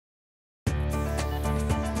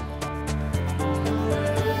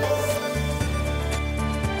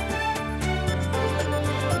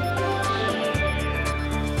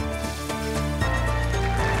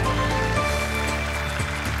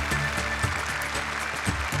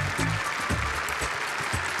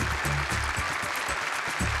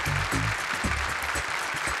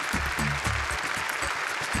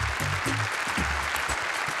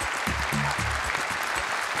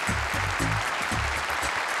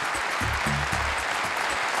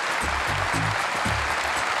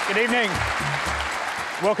Good evening.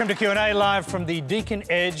 Welcome to Q&A live from the Deakin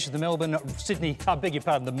Edge, the Melbourne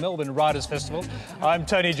Writers Festival. I'm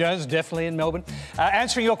Tony Jones, definitely in Melbourne.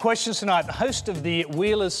 Answering your questions tonight, the host of the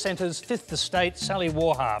Wheelers Centre's Fifth Estate, Sally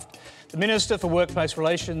Warhaft. The Minister for Workplace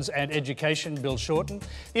Relations and Education, Bill Shorten.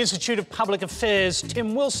 The Institute of Public Affairs,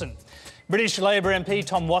 Tim Wilson. British Labor MP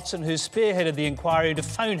Tom Watson, who spearheaded the inquiry into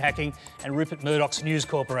phone hacking and Rupert Murdoch's News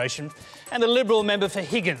Corporation. And the Liberal member for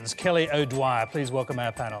Higgins, Kelly O'Dwyer. Please welcome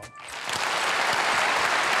our panel.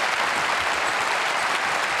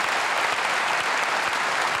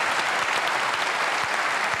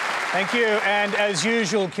 Thank you. And as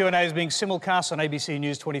usual, Q&A is being simulcast on ABC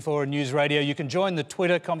News 24 and News Radio. You can join the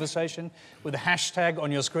Twitter conversation with the hashtag on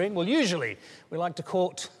your screen. Well, usually we like to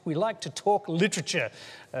talk literature,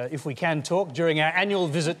 if we can talk, during our annual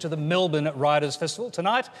visit to the Melbourne Writers Festival.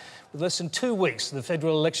 Tonight, with less than 2 weeks to the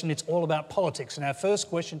federal election, it's all about politics. And our first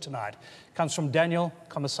question tonight comes from Daniel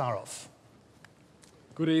Komisarov.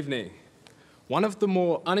 Good evening. One of the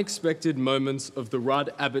more unexpected moments of the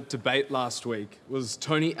Rudd-Abbott debate last week was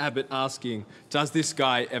Tony Abbott asking, "Does this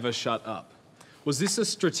guy ever shut up?" Was this a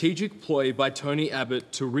strategic ploy by Tony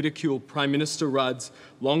Abbott to ridicule Prime Minister Rudd's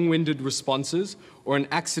long-winded responses, or an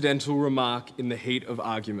accidental remark in the heat of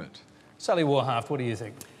argument? Sally Warhaft, what do you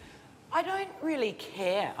think? I don't really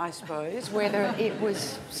care, I suppose, whether it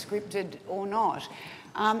was scripted or not.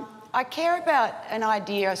 I care about an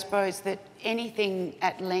idea, I suppose, that anything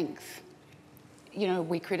at length, you know,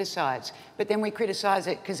 we criticise, but then we criticise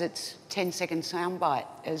it because it's 10-second soundbite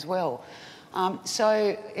as well.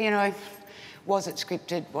 So, you know, was it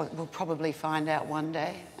scripted? We'll probably find out one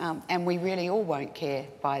day, and we really all won't care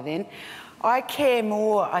by then. I care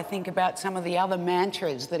more, I think, about some of the other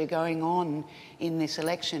mantras that are going on in this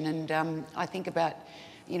election, and I think about,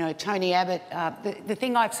 you know, Tony Abbott. The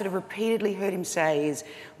thing I've sort of repeatedly heard him say is,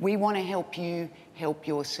 "We want to help you help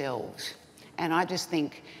yourselves," and I just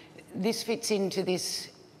think this fits into this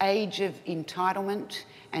age of entitlement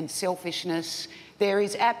and selfishness. There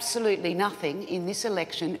is absolutely nothing in this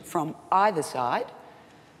election from either side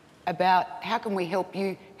about how can we help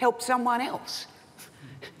you help someone else.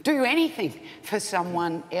 Do anything for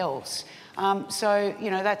someone else. So, you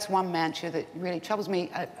know, that's one mantra that really troubles me.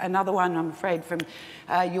 Another one, I'm afraid, from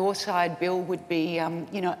your side, Bill, would be,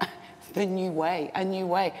 you know, the new way, a new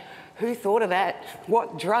way. Who thought of that?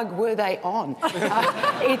 What drug were they on?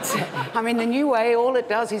 I mean, the new way, all it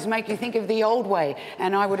does is make you think of the old way.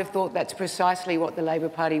 And I would have thought that's precisely what the Labor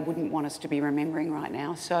Party wouldn't want us to be remembering right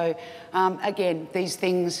now. So, again, these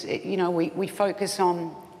things, you know, we focus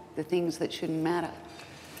on the things that shouldn't matter.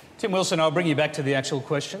 Tim Wilson, I'll bring you back to the actual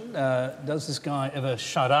question. Does this guy ever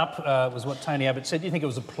shut up? Was what Tony Abbott said. Do you think it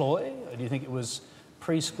was a ploy? Or do you think it was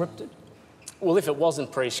pre-scripted? Well, if it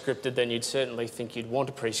wasn't pre-scripted, then you'd certainly think you'd want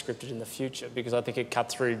to pre-script it in the future, because I think it cut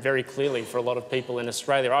through very clearly for a lot of people in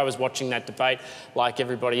Australia. I was watching that debate like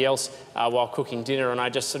everybody else while cooking dinner, and I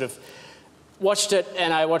just sort of watched it,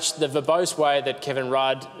 and I watched the verbose way that Kevin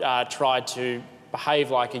Rudd tried to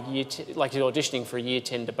behave like like he's auditioning for a Year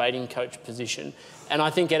 10 debating coach position. And I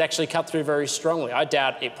think it actually cut through very strongly. I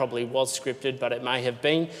doubt it probably was scripted, but it may have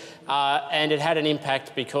been. And it had an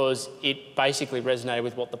impact because it basically resonated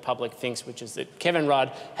with what the public thinks, which is that Kevin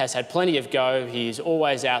Rudd has had plenty of go. He's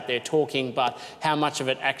always out there talking, but how much of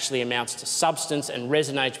it actually amounts to substance and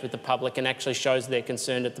resonates with the public and actually shows they're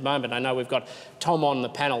concerned at the moment. I know we've got Tom on the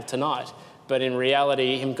panel tonight, but in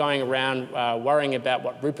reality, him going around worrying about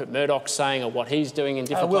what Rupert Murdoch's saying or what he's doing in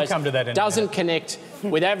different places come to that doesn't connect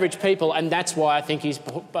with average people, and that's why I think he's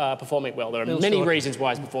performing well. There are many reasons why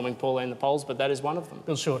he's performing poorly in the polls, but that is one of them.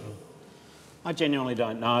 Bill Shorten. I genuinely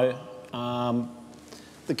don't know.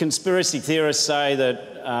 The conspiracy theorists say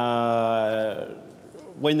that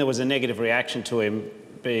when there was a negative reaction to him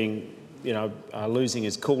being, you know, losing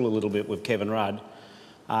his cool a little bit with Kevin Rudd,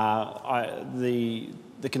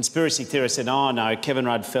 the conspiracy theorist said, "Oh no, Kevin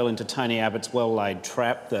Rudd fell into Tony Abbott's well-laid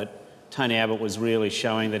trap, that Tony Abbott was really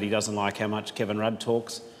showing that he doesn't like how much Kevin Rudd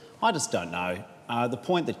talks." I just don't know. The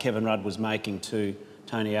point that Kevin Rudd was making to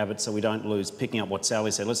Tony Abbott, so we don't lose, picking up what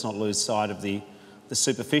Sally said, let's not lose sight of the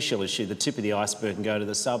superficial issue, the tip of the iceberg, and go to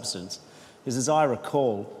the substance, is, as I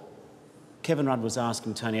recall, Kevin Rudd was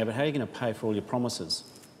asking Tony Abbott, "How are you going to pay for all your promises?"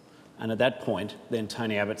 And at that point, then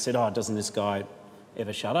Tony Abbott said, "Oh, doesn't this guy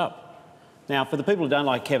ever shut up?" Now, for the people who don't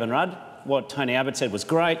like Kevin Rudd, what Tony Abbott said was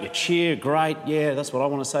great, you cheer, great, yeah, that's what I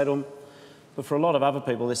want to say to him. But for a lot of other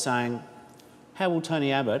people, they're saying, how will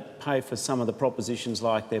Tony Abbott pay for some of the propositions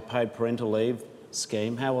like their paid parental leave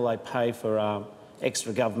scheme? How will they pay for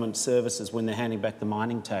extra government services when they're handing back the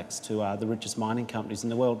mining tax to the richest mining companies in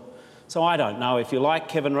the world? So I don't know. If you like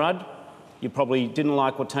Kevin Rudd, you probably didn't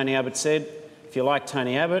like what Tony Abbott said. If you like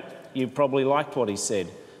Tony Abbott, you probably liked what he said.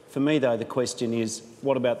 For me, though, the question is,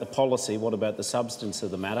 what about the policy? What about the substance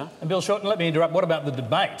of the matter? And Bill Shorten, let me interrupt. What about the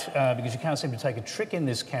debate? Because you can't seem to take a trick in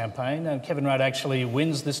this campaign. Kevin Rudd actually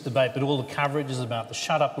wins this debate, but all the coverage is about the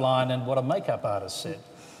shut-up line and what a makeup artist said.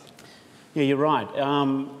 Yeah, you're right.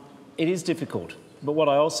 It is difficult. But what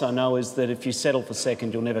I also know is that if you settle for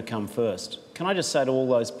second, you'll never come first. Can I just say to all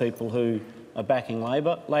those people who are backing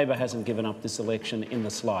Labor, Labor hasn't given up this election in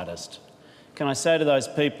the slightest. Can I say to those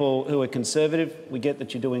people who are Conservative, we get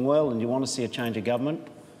that you're doing well and you want to see a change of government,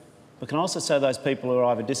 but can I also say to those people who are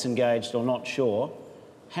either disengaged or not sure,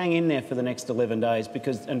 hang in there for the next 11 days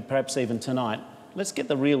and perhaps even tonight, let's get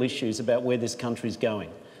the real issues about where this country's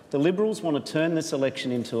going. The Liberals want to turn this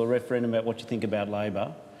election into a referendum about what you think about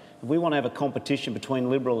Labor. We want to have a competition between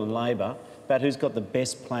Liberal and Labor about who's got the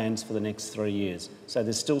best plans for the next 3 years. So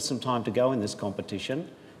there's still some time to go in this competition.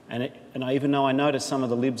 And even though I notice some of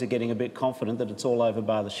the Libs are getting a bit confident that it's all over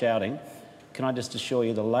bar the shouting, can I just assure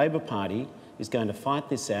you the Labor Party is going to fight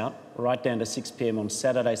this out right down to 6 p.m. on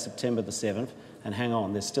Saturday, September the 7th. And hang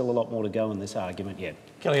on, there's still a lot more to go in this argument yet.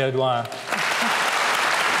 Kelly O'Dwyer.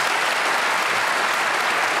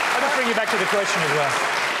 I'll just bring you back to the question as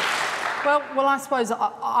well. Well, I suppose,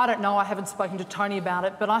 I don't know, I haven't spoken to Tony about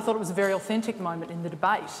it, but I thought it was a very authentic moment in the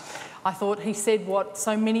debate. I thought he said what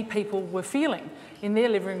so many people were feeling in their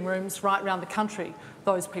living rooms right around the country,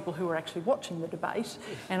 those people who were actually watching the debate,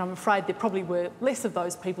 and I'm afraid there probably were less of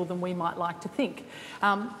those people than we might like to think.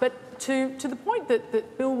 But to the point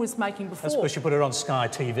that Bill was making before... I suppose you put it on Sky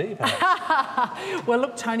TV, perhaps. Well,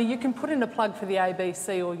 look, Tony, you can put in a plug for the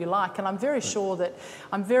ABC all you like, and I'm very sure that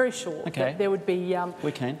there would be...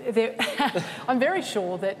 we can. I'm very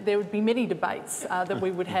sure that there would be many debates that we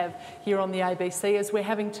would have here on the ABC as we're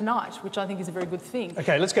having tonight, which I think is a very good thing.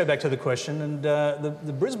 OK, let's go back to the question. And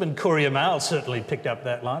the Brisbane Courier Mail certainly picked up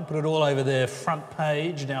that line, put it all over their front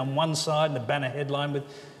page, down one side, and the banner headline with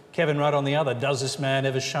Kevin Rudd on the other. Does this man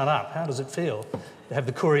ever shut up? How does it feel to have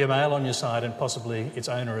the Courier Mail on your side and possibly its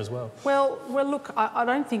owner as well? Well, look, I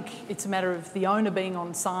don't think it's a matter of the owner being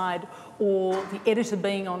on side or the editor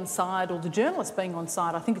being on side or the journalist being on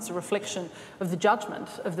side. I think it's a reflection of the judgment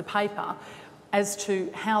of the paper as to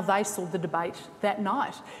how they saw the debate that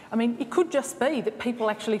night. I mean, it could just be that people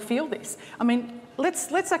actually feel this. I mean,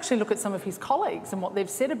 let's actually look at some of his colleagues and what they've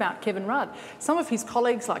said about Kevin Rudd. Some of his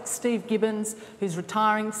colleagues, like Steve Gibbons, who's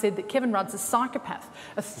retiring, said that Kevin Rudd's a psychopath.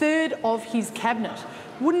 A third of his cabinet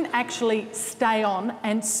wouldn't actually stay on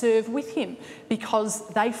and serve with him because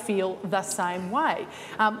they feel the same way.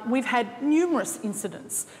 We've had numerous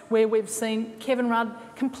incidents where we've seen Kevin Rudd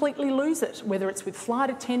completely lose it, whether it's with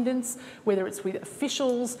flight attendants, whether it's with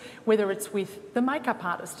officials, whether it's with the makeup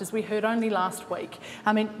artist, as we heard only last week.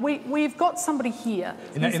 I mean, we've got somebody here.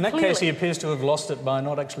 In that case, he appears to have lost it by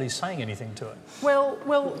not actually saying anything to it. Well,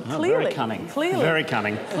 clearly. Very cunning. Clearly. Very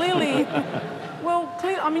cunning. Clearly. Well,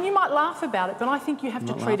 clearly, I mean, you might laugh about it, but I think you have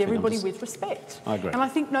to treat everybody with respect. I agree. And I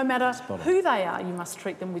think no matter who they are, you must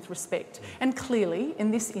treat them with respect. And clearly, in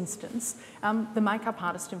this instance, the makeup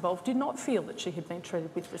artist involved did not feel that she had been treated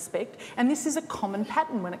with respect. And this is a common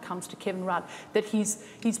pattern when it comes to Kevin Rudd, that his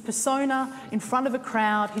persona in front of a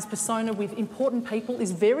crowd, his persona with important people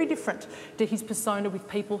is very different to his persona with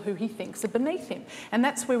people who he thinks are beneath him. And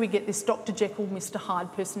that's where we get this Dr. Jekyll, Mr.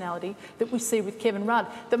 Hyde personality that we see with Kevin Rudd,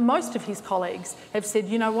 that most of his colleagues have said,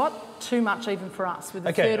 you know what, too much even for us. With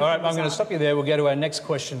OK, all right, I'm going to stop you there. We'll go to our next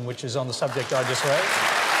question, which is on the subject I just raised.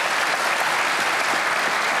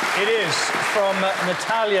 It is from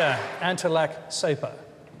Natalia Antilak-Saper.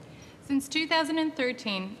 Since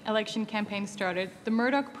 2013, election campaign started, the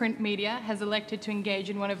Murdoch print media has elected to engage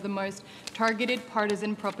in one of the most targeted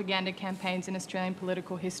partisan propaganda campaigns in Australian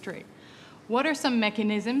political history. What are some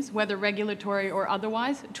mechanisms, whether regulatory or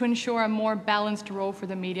otherwise, to ensure a more balanced role for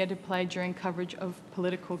the media to play during coverage of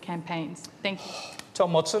political campaigns? Thank you.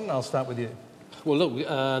 Tom Watson, I'll start with you. Well,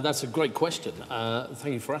 look, that's a great question.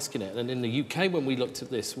 Thank you for asking it. And in the UK, when we looked at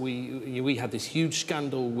this, we had this huge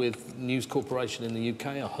scandal with News Corporation in the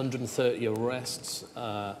UK, 130 arrests.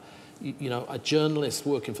 You know, a journalist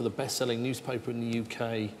working for the best-selling newspaper in the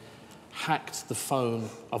UK hacked the phone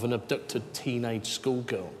of an abducted teenage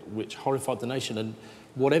schoolgirl, which horrified the nation. And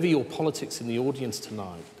whatever your politics in the audience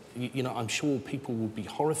tonight, you know, I'm sure people would be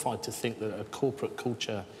horrified to think that a corporate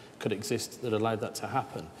culture could exist that allowed that to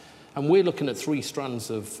happen. And we're looking at three strands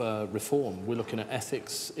of reform. We're looking at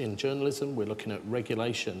ethics in journalism, we're looking at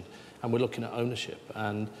regulation, and we're looking at ownership.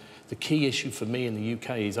 And the key issue for me in the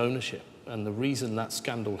UK is ownership. And the reason that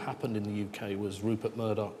scandal happened in the UK was Rupert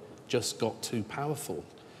Murdoch just got too powerful,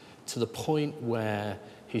 to the point where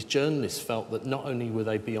his journalists felt that not only were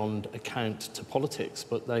they beyond account to politics,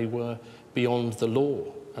 but they were beyond the law,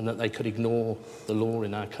 and that they could ignore the law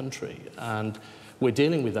in our country. And we're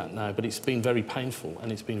dealing with that now, but it's been very painful, and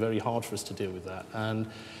it's been very hard for us to deal with that. And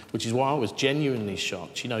which is why I was genuinely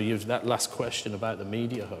shocked. You know, you've that last question about the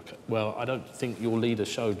media hook. Well, I don't think your leader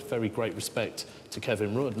showed very great respect to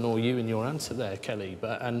Kevin Rudd, nor you in your answer there, Kelly.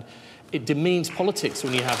 And it demeans politics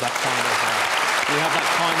when you have that kind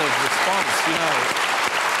of response. You know,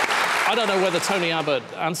 I don't know whether Tony Abbott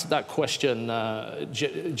answered that question on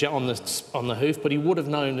the hoof, but he would have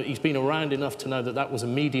known that he's been around enough to know that that was a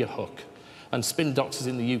media hook. And spin doctors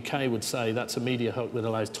in the UK would say that's a media hook that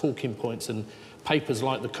allows talking points, and papers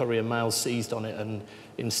like the Courier Mail seized on it, and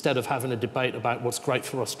instead of having a debate about what's great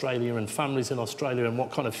for Australia and families in Australia and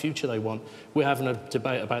what kind of future they want, we're having a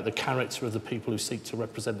debate about the character of the people who seek to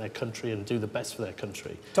represent their country and do the best for their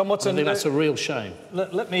country. Tom Watson, I think that's a real shame.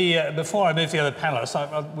 Let me, before I move to the other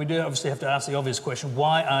panellists, we do obviously have to ask the obvious question.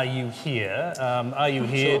 Why are you here? Are you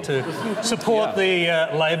here to support the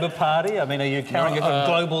Labor Party? I mean, are you carrying a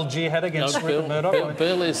global jihad against Rupert Murdoch?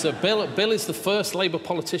 Bill is the first Labor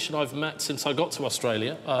politician I've met since I got to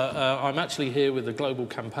Australia. I'm actually here with the global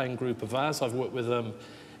campaign group of ours. I've worked with them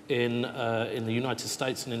in the United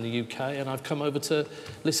States and in the UK, and I've come over to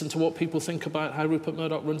listen to what people think about how Rupert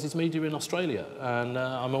Murdoch runs his media in Australia. And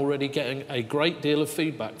I'm already getting a great deal of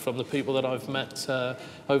feedback from the people that I've met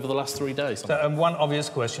over the last 3 days. So, one obvious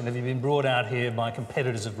question: have you been brought out here by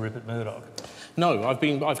competitors of Rupert Murdoch? No,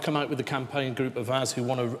 I've come out with a campaign group of ours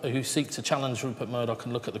who seek to challenge Rupert Murdoch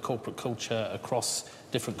and look at the corporate culture across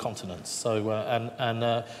different continents. So,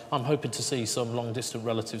 I'm hoping to see some long-distance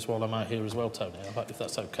relatives while I'm out here as well, Tony, if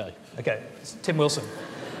that's OK. OK. Tim Wilson.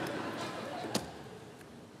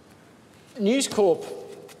 News Corp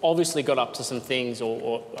obviously got up to some things,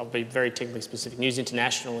 or I'll be very technically specific, News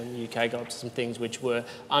International in the UK got up to some things which were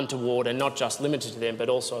untoward, and not just limited to them, but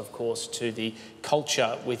also, of course, to the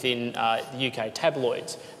culture within the UK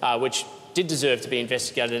tabloids, which did deserve to be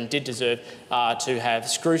investigated and did deserve to have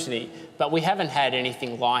scrutiny. But we haven't had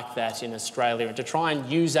anything like that in Australia, and to try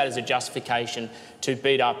and use that as a justification to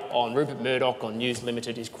beat up on Rupert Murdoch on News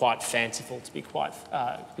Limited is quite fanciful, to be quite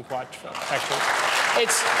factual.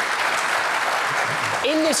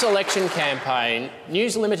 In this election campaign,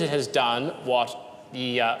 News Limited has done what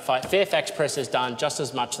the Fairfax Press has done just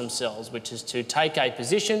as much themselves, which is to take a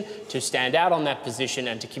position, to stand out on that position,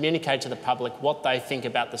 and to communicate to the public what they think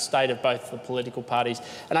about the state of both the political parties.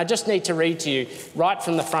 And I just need to read to you right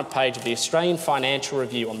from the front page of the Australian Financial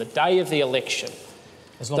Review on the day of the election.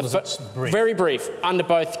 As long as it's brief. Very brief. Under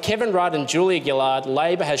both Kevin Rudd and Julia Gillard,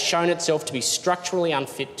 Labor has shown itself to be structurally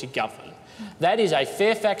unfit to govern. That is a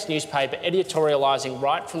Fairfax newspaper editorialising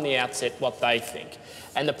right from the outset what they think.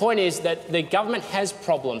 And the point is that the government has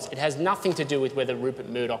problems. It has nothing to do with whether Rupert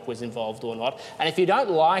Murdoch was involved or not. And if you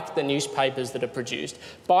don't like the newspapers that are produced,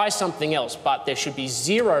 buy something else. But there should be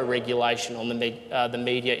zero regulation on the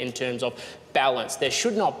media in terms of balance. There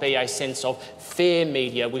should not be a sense of fair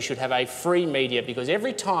media. We should have a free media, because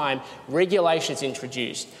every time regulation is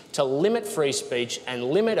introduced to limit free speech and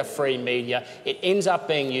limit a free media, it ends up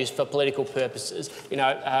being used for political purposes. You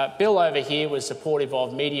know, Bill over here was supportive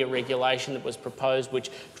of media regulation that was proposed, which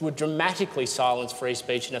would dramatically silence free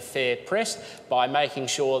speech in a fair press by making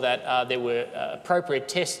sure that there were appropriate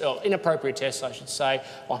tests, or inappropriate tests, I should say,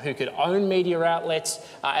 on who could own media outlets,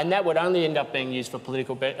 and that would only end up being used for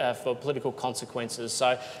political consequences.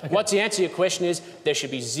 So what's the answer to your question is there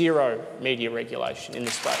should be zero media regulation in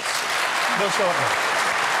this space. Bill Shorten.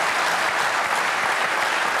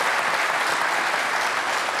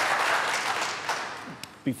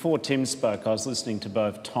 Before Tim spoke, I was listening to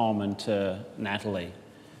both Tom and to Natalie.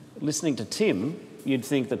 Listening to Tim, you'd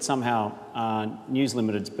think that somehow News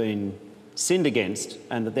Limited's been sinned against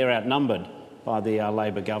and that they're outnumbered by the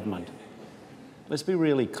Labor government. Let's be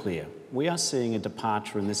really clear. We are seeing a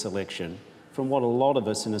departure in this election from what a lot of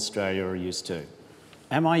us in Australia are used to.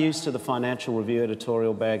 Am I used to the Financial Review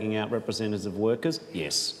editorial bagging out representatives of workers?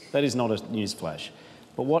 Yes. That is not a newsflash.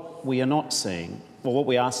 But what we are not seeing, or what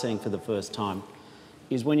we are seeing for the first time,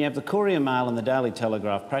 is when you have the Courier Mail and the Daily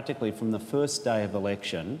Telegraph practically from the first day of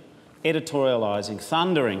election, editorialising,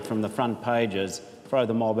 thundering from the front pages, throw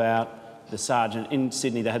the mob out, the sergeant. In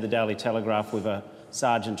Sydney, they had the Daily Telegraph with a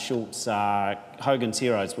Sergeant Schultz, Hogan's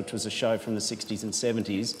Heroes, which was a show from the 60s and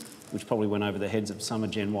 70s, which probably went over the heads of some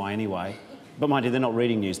of Gen Y anyway. But mind you, they're not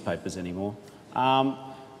reading newspapers anymore. We're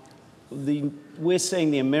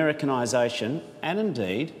seeing the Americanisation and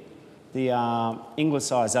indeed the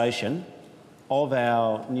Anglicisation of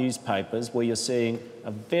our newspapers, where you're seeing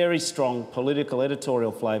a very strong political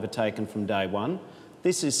editorial flavour taken from day one.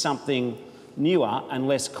 This is something newer and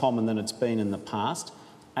less common than it's been in the past.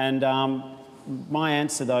 And my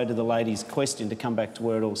answer, though, to the lady's question, to come back to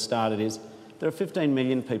where it all started, is there are 15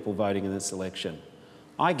 million people voting in this election.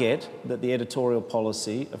 I get that the editorial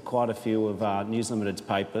policy of quite a few of News Limited's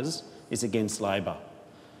papers is against Labor.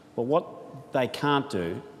 But what they can't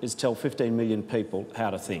do is tell 15 million people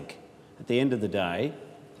how to think. At the end of the day,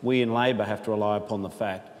 we in Labor have to rely upon the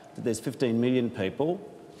fact that there's 15 million people,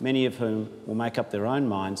 many of whom will make up their own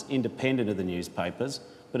minds independent of the newspapers,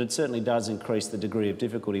 but it certainly does increase the degree of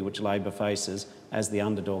difficulty which Labor faces as the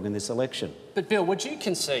underdog in this election. But Bill, would you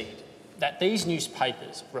concede that these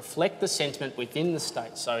newspapers reflect the sentiment within the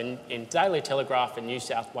state? So in Daily Telegraph in New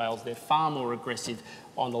South Wales, they're far more aggressive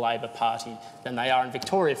on the Labor Party than they are in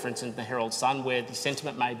Victoria, for instance, the Herald Sun, where the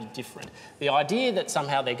sentiment may be different. The idea that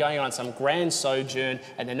somehow they're going on some grand sojourn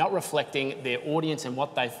and they're not reflecting their audience and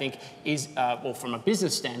what they think is, well, from a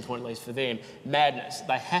business standpoint at least for them, madness.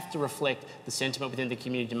 They have to reflect the sentiment within the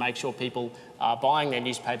community to make sure people are buying their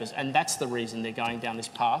newspapers, and that's the reason they're going down this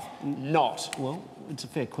path, not... Well, it's a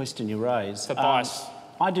fair question you raise. For bias.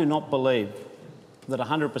 I do not believe that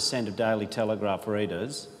 100% of Daily Telegraph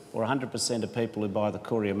readers or 100% of people who buy the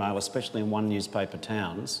Courier Mail, especially in one newspaper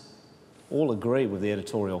towns, all agree with the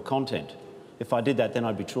editorial content. If I did that, then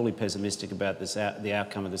I'd be truly pessimistic about the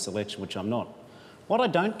outcome of this election, which I'm not. What I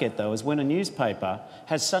don't get, though, is when a newspaper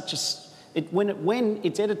has such a... when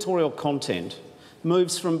its editorial content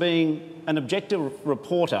moves from being an objective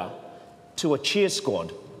reporter to a cheer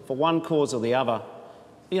squad for one cause or the other.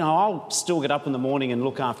 You know, I'll still get up in the morning and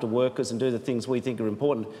look after workers and do the things we think are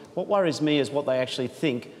important. What worries me is what they actually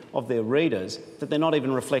think of their readers, that they're not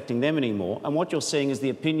even reflecting them anymore. And what you're seeing is the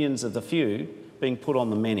opinions of the few being put on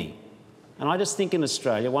the many. And I just think in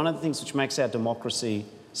Australia, one of the things which makes our democracy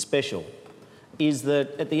special is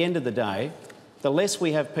that at the end of the day, the less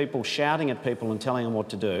we have people shouting at people and telling them what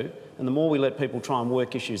to do, and the more we let people try and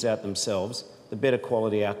work issues out themselves, the better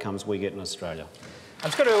quality outcomes we get in Australia.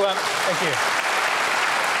 I'm just going to... thank you.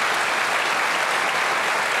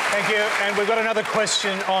 Thank you. And we've got another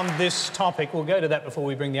question on this topic. We'll go to that before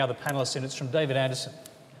we bring the other panellists in. It's from David Anderson.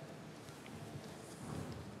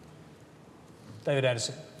 David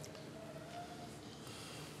Anderson.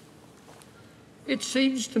 It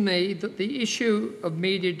seems to me that the issue of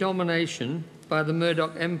media domination by the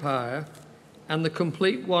Murdoch empire and the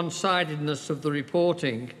complete one-sidedness of the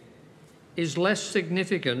reporting is less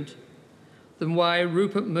significant than why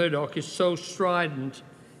Rupert Murdoch is so strident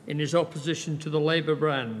in his opposition to the Labor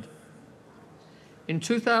brand. In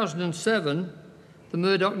 2007, the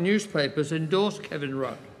Murdoch newspapers endorsed Kevin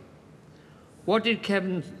Rudd. What did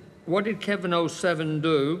Kevin 07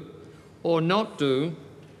 do or not do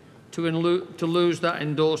to lose that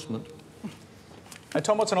endorsement?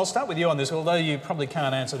 Tom Watson, I'll start with you on this, although you probably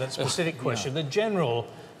can't answer that specific question. The general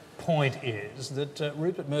point is that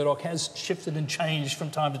Rupert Murdoch has shifted and changed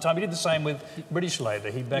from time to time. He did the same with British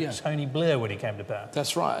Labor. He backed Tony Blair when he came to power.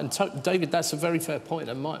 That's right. And David, that's a very fair point.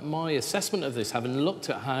 And my assessment of this, having looked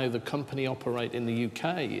at how the company operate in the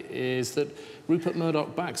UK, is that Rupert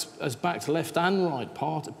Murdoch has backed left and right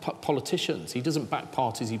politicians. He doesn't back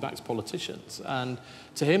parties, he backs politicians. And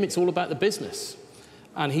to him, it's all about the business.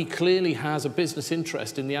 And he clearly has a business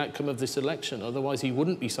interest in the outcome of this election. Otherwise, he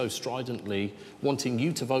wouldn't be so stridently wanting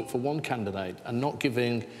you to vote for one candidate and not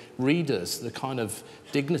giving readers the kind of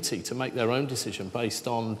dignity to make their own decision based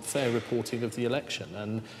on fair reporting of the election.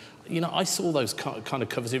 And, you know, I saw those kind of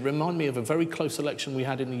covers. It reminded me of a very close election we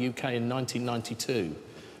had in the UK in 1992,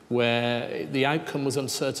 where the outcome was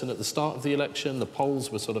uncertain at the start of the election, the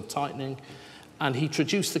polls were sort of tightening, and he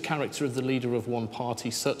traduced the character of the leader of one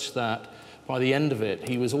party such that by the end of it,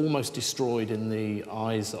 he was almost destroyed in the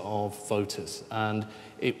eyes of voters. And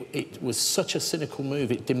it was such a cynical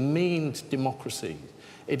move. It demeaned democracy.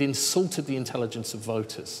 It insulted the intelligence of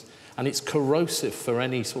voters. And it's corrosive for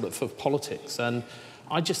any sort of politics. And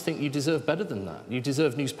I just think you deserve better than that. You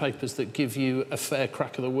deserve newspapers that give you a fair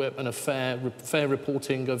crack of the whip and a fair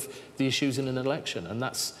reporting of the issues in an election. And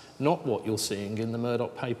that's not what you're seeing in the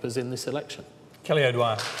Murdoch papers in this election. Kelly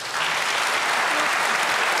O'Dwyer.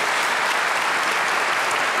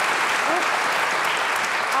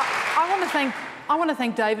 I want to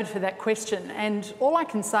thank David for that question, and all I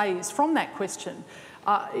can say is from that question,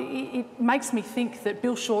 it makes me think that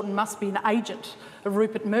Bill Shorten must be an agent of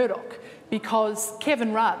Rupert Murdoch, because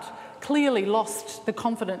Kevin Rudd clearly lost the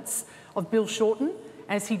confidence of Bill Shorten,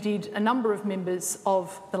 as he did a number of members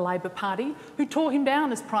of the Labor Party who tore him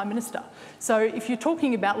down as Prime Minister. So if you're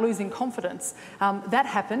talking about losing confidence, that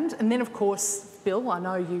happened. And then, of course, Bill, I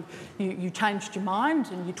know you changed your mind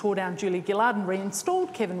and you tore down Julia Gillard and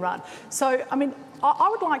reinstalled Kevin Rudd. So, I mean, I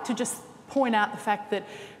would like to just point out the fact that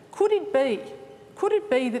Could it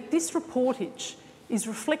be that this reportage is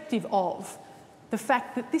reflective of the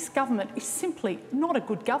fact that this government is simply not a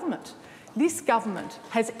good government? This government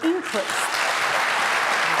has increased.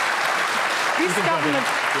 This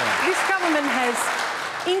government has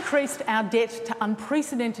increased our debt to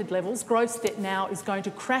unprecedented levels. Gross debt now is going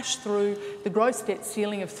to crash through the gross debt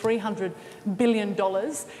ceiling of $300 billion.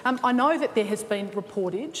 I know that there has been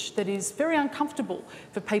reportage that is very uncomfortable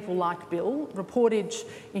for people like Bill, reportage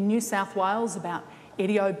in New South Wales about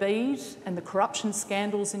Eddie Obeid and the corruption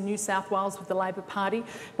scandals in New South Wales with the Labor Party.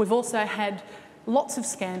 We've also had lots of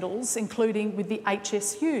scandals, including with the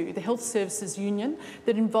HSU, the Health Services Union,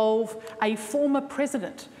 that involve a former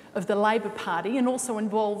president of the Labor Party and also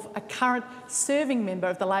involve a current serving member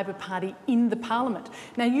of the Labor Party in the Parliament.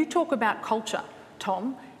 Now, you talk about culture,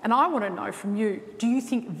 Tom, and I want to know from you, do you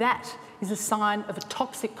think that is a sign of a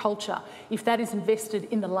toxic culture if that is invested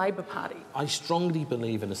in the Labor Party? I strongly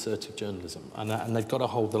believe in assertive journalism, and they've got to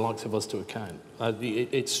hold the likes of us to account.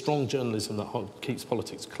 It's strong journalism that keeps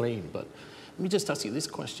politics clean. But let me just ask you this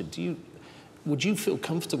question. Would you feel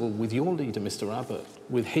comfortable with your leader, Mr Abbott,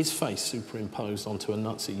 with his face superimposed onto a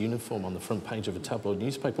Nazi uniform on the front page of a tabloid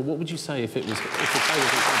newspaper? What would you say if it was... if the day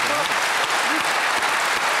was in front of Abbott?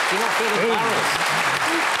 Do you not feel embarrassed?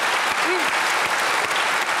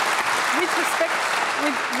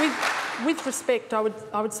 With respect, I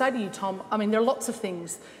would say to you, Tom, I mean, there are lots of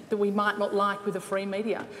things that we might not like with a free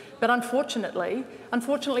media, but unfortunately,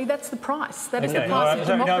 that's the price. That is the price of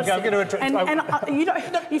democracy.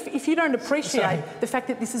 If you don't appreciate the fact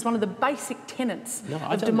that this is one of the basic tenets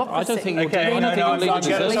of democracy... I don't think you're doing anything illegal.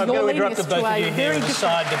 I'm going to interrupt the both of you here in the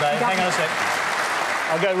side debate. Hang on a sec.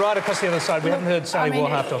 I'll go right across the other side. We haven't heard Sally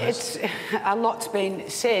Warhaft on this. A lot's been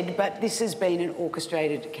said, but this has been an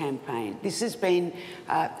orchestrated campaign. This has been...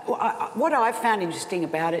 what I've found interesting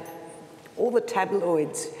about it, all the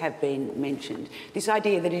tabloids have been mentioned. This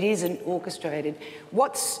idea that it isn't orchestrated.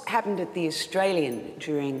 What's happened at The Australian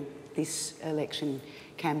during this election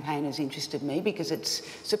campaign has interested me, because it's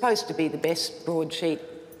supposed to be the best broadsheet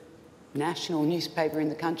national newspaper in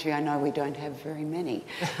the country. I know we don't have very many.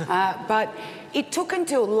 But it took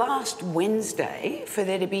until last Wednesday for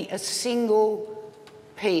there to be a single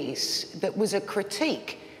piece that was a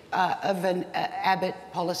critique of an Abbott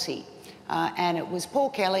policy. And it was Paul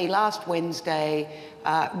Kelly last Wednesday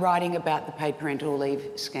writing about the paid parental leave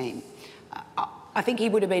scheme. I think he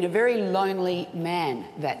would have been a very lonely man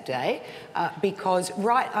that day, because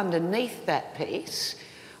right underneath that piece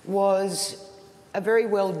was a very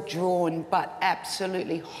well-drawn but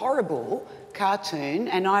absolutely horrible cartoon,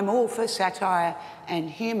 and I'm all for satire and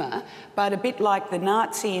humour, but a bit like the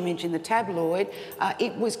Nazi image in the tabloid,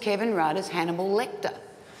 it was Kevin Rudd as Hannibal Lecter.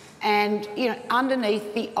 And, you know,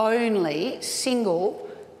 underneath the only single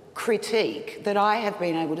critique that I have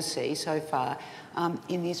been able to see so far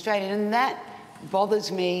in The Australian, and that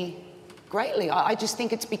bothers me greatly. I just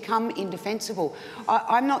think it's become indefensible.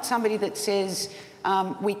 I'm not somebody that says,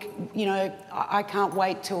 I can't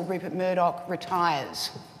wait till Rupert Murdoch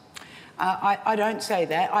retires. I don't say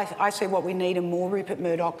that. I say what we need are more Rupert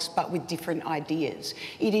Murdochs, but with different ideas.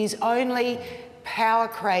 It is only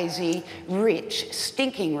power-crazy, rich,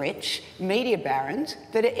 stinking rich media barons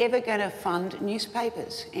that are ever going to fund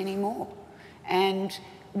newspapers anymore. And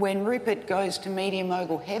when Rupert goes to media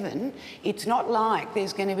mogul heaven, it's not like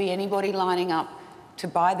there's going to be anybody lining up to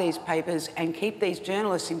buy these papers and keep these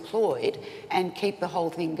journalists employed and keep the whole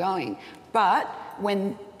thing going. But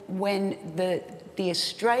when the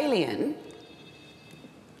Australian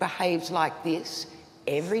behaves like this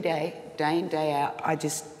every day, day in, day out,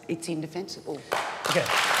 it's indefensible. OK.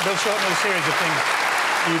 Bill Shorten, a series of things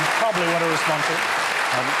you probably want to respond to.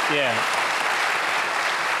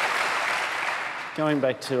 Going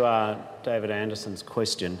back to David Anderson's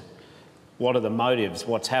question, what are the motives?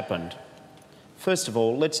 What's happened? First of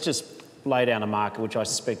all, let's just lay down a marker, which I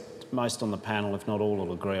suspect most on the panel, if not all,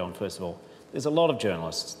 will agree on. First of all, there's a lot of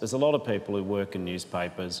journalists, there's a lot of people who work in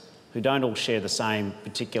newspapers who don't all share the same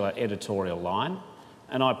particular editorial line,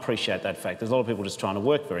 and I appreciate that fact. There's a lot of people just trying to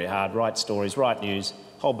work very hard, write stories, write news,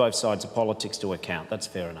 hold both sides of politics to account. That's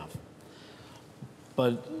fair enough.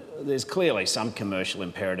 But there's clearly some commercial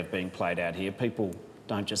imperative being played out here. People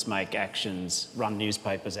don't just make actions, run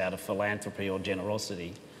newspapers out of philanthropy or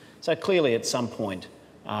generosity. So clearly at some point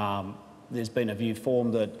there's been a view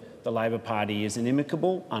formed that the Labor Party is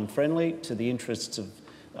inimical, unfriendly to the interests of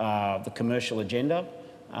the commercial agenda.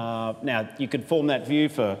 Now, you could form that view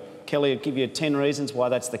for Kelly would give you 10 reasons why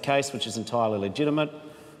that's the case, which is entirely legitimate.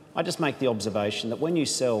 I just make the observation that when you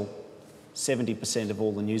sell 70% of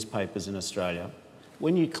all the newspapers in Australia,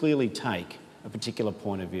 when you clearly take a particular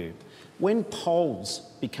point of view, when polls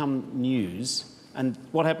become news, and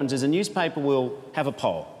what happens is a newspaper will have a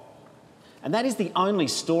poll. And that is the only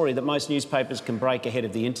story that most newspapers can break ahead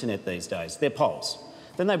of the internet these days. They're polls.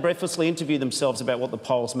 Then they breathlessly interview themselves about what the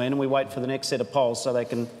polls mean, and we wait for the next set of polls so they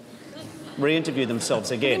can re-interview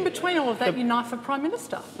themselves again. In between all of that, you knife a Prime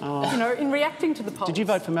Minister, you know, in reacting to the polls. Did you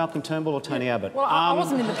vote for Malcolm Turnbull or Tony Abbott? Well, I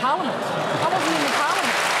wasn't in the Parliament. I wasn't in the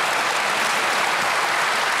Parliament.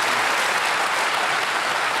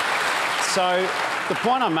 So the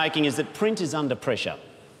point I'm making is that print is under pressure.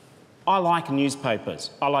 I like newspapers.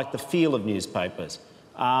 I like the feel of newspapers.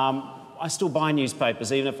 I still buy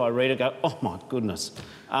newspapers, even if I read it, go, oh my goodness,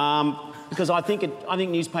 because I think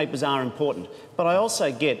newspapers are important. But I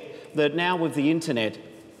also get that now with the internet,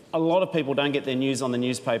 a lot of people don't get their news on the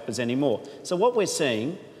newspapers anymore. So what we're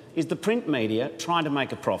seeing is the print media trying to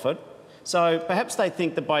make a profit. So perhaps they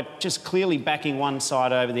think that by just clearly backing one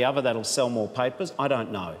side over the other, that'll sell more papers. I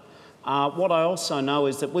don't know. What I also know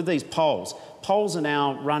is that with these polls are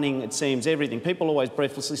now running, it seems, everything. People always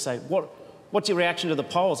breathlessly say, what's your reaction to the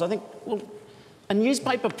polls? I think, well, a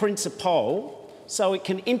newspaper prints a poll so it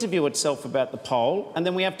can interview itself about the poll, and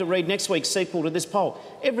then we have to read next week's sequel to this poll.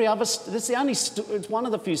 That's the only, it's one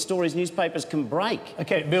of the few stories newspapers can break.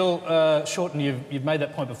 OK, Bill Shorten, you've made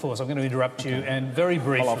that point before, so I'm going to interrupt you, and very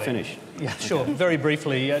briefly... Well, I'll finish. Yeah, sure. Very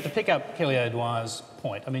briefly, to pick up Kelly O'Dwyer's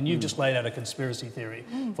point, I mean, you've just laid out a conspiracy theory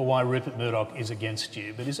for why Rupert Murdoch is against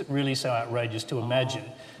you, but is it really so outrageous to imagine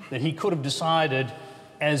that he could have decided,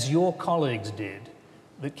 as your colleagues did,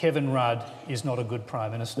 that Kevin Rudd is not a good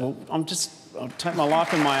Prime Minister? Well, I'll take my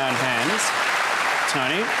life in my own hands,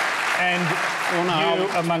 Tony. And you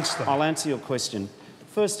amongst them. I'll answer your question.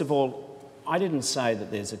 First of all, I didn't say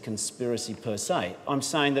that there's a conspiracy per se. I'm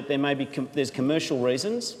saying that there's commercial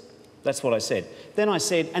reasons. That's what I said. Then I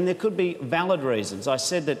said, and there could be valid reasons. I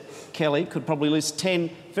said that Kelly could probably list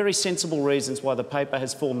 10 very sensible reasons why the paper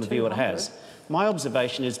has formed the view it has. My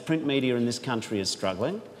observation is print media in this country is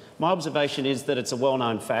struggling. My observation is that it's a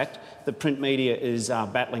well-known fact that print media is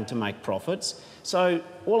battling to make profits. So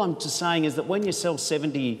all I'm just saying is that when you sell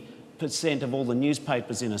 70% of all the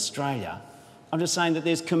newspapers in Australia, I'm just saying that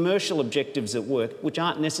there's commercial objectives at work which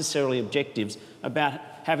aren't necessarily objectives about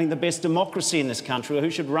having the best democracy in this country or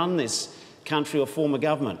who should run this country or form a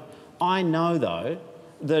government. I know, though,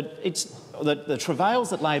 that the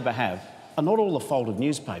travails that Labor have are not all the fault of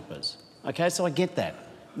newspapers. OK, so I get that.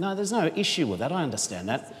 No, there's no issue with that. I understand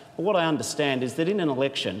that. But what I understand is that in an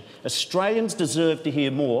election, Australians deserve to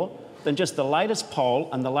hear more than just the latest poll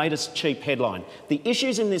and the latest cheap headline. The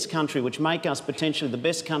issues in this country which make us potentially the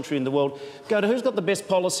best country in the world go to who's got the best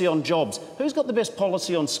policy on jobs, who's got the best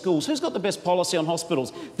policy on schools, who's got the best policy on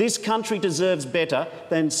hospitals. This country deserves better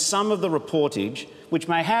than some of the reportage, which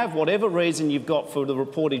may have whatever reason you've got for the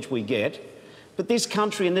reportage we get. But this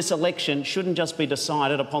country and this election shouldn't just be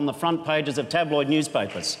decided upon the front pages of tabloid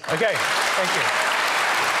newspapers. OK, thank you.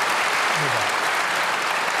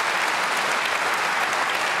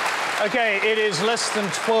 OK, it is less than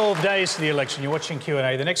 12 days to the election. You're watching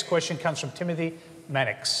Q&A. The next question comes from Timothy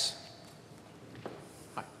Mannix.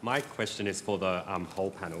 Hi. My question is for the whole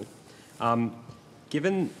panel.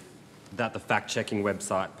 Given that the fact-checking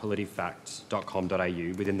website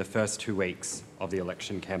politifact.com.au within the first 2 weeks of the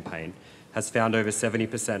election campaign has found over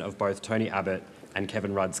 70% of both Tony Abbott and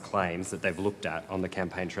Kevin Rudd's claims that they've looked at on the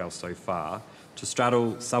campaign trail so far to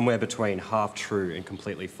straddle somewhere between half true and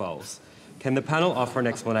completely false, can the panel offer an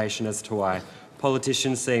explanation as to why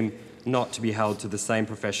politicians seem not to be held to the same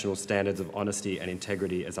professional standards of honesty and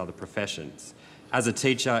integrity as other professions? As a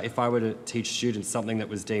teacher, if I were to teach students something that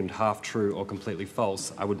was deemed half true or completely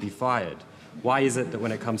false, I would be fired. Why is it that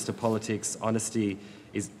when it comes to politics, honesty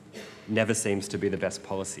never seems to be the best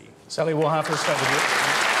policy? Sally Warhaft, let's start with you.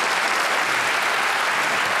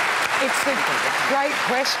 It's a great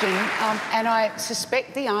question, and I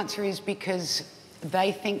suspect the answer is because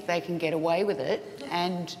they think they can get away with it,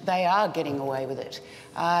 and they are getting away with it.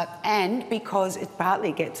 And because it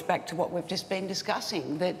partly gets back to what we've just been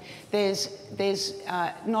discussing, that there's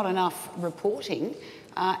not enough reporting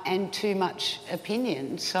and too much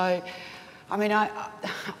opinion. So, I mean,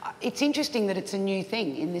 it's interesting that it's a new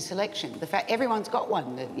thing in this election. The fact everyone's got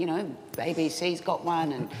one, you know, ABC's got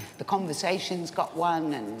one, and The Conversation's got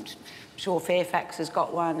one, and I'm sure Fairfax has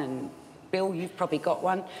got one, and Bill, you've probably got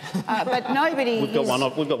one, but nobody. We've got one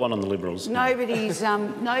on the Liberals. Nobody's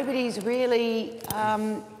really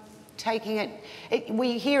taking it.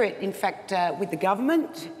 We hear it, in fact, with the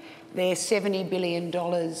government. their $70 billion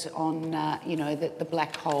on, you know, the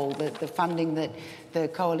black hole, the funding that the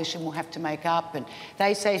coalition will have to make up, and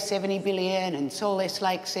they say 70 billion and Salt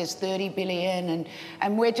Lake says 30 billion,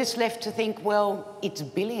 and we're just left to think, well, it's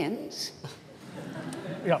billions.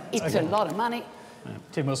 Yeah, it's a lot of money.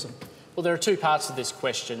 Tim Wilson. Well, there are two parts of this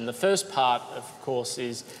question. The first part, of course,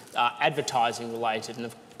 is advertising related, and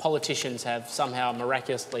if politicians have somehow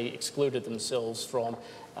miraculously excluded themselves from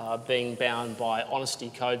being bound by honesty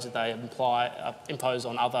codes that they impose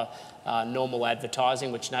on other normal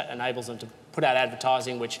advertising, which enables them to put out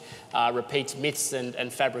advertising which repeats myths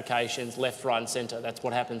and fabrications left, right and centre. That's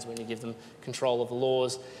what happens when you give them control of the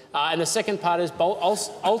laws. And the second part is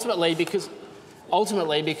ultimately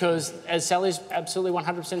because, as Sally's absolutely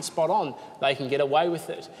 100% spot on, they can get away with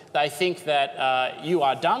it. They think that you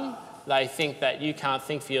are done. They think that you can't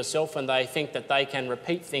think for yourself, and they think that they can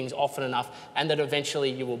repeat things often enough and that eventually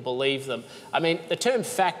you will believe them. I mean, the term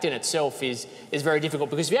fact in itself is very difficult,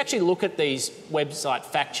 because if you actually look at these website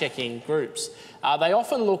fact-checking groups, they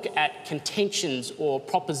often look at contentions or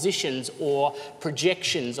propositions or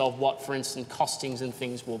projections of what, for instance, costings and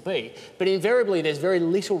things will be. But invariably, there's very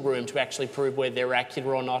little room to actually prove whether they're accurate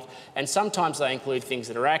or not. And sometimes they include things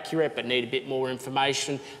that are accurate but need a bit more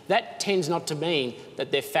information. That tends not to mean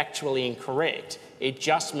that they're factually incorrect. It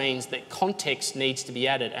just means that context needs to be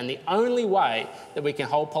added. And the only way that we can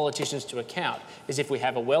hold politicians to account is if we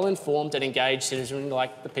have a well-informed and engaged citizenry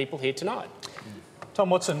like the people here tonight. Tom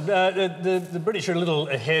Watson, the British are a little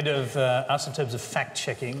ahead of us in terms of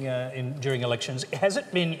fact-checking during elections. Has it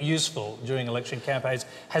been useful during election campaigns?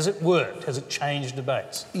 Has it worked? Has it changed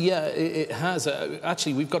debates? Yeah, it has.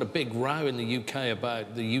 Actually, we've got a big row in the UK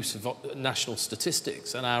about the use of national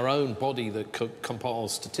statistics, and our own body that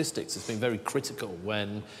compiles statistics has been very critical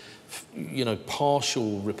when, you know,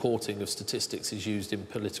 partial reporting of statistics is used in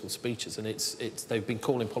political speeches, and they've been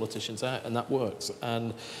calling politicians out, and that works.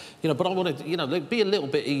 And you know, but I want to, you know, be a little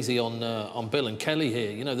bit easy on Bill and Kelly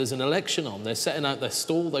here. You know, there's an election on. They're setting out their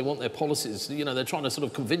stall. They want their policies. You know, they're trying to sort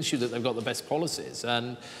of convince you that they've got the best policies,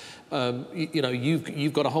 and you know,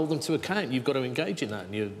 you've got to hold them to account. You've got to engage in that.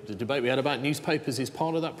 And the debate we had about newspapers is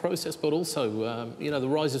part of that process, but also, you know, the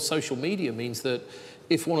rise of social media means that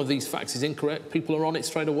if one of these facts is incorrect, people are on it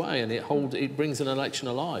straight away, and it brings an election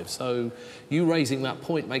alive. So you raising that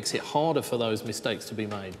point makes it harder for those mistakes to be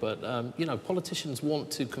made. But you know, politicians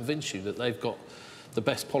want to convince you that they've got the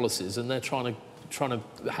best policies, and they're trying to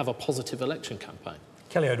have a positive election campaign.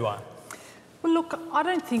 Kelly O'Dwyer. Well, look, I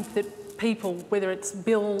don't think that people, whether it's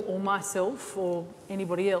Bill or myself or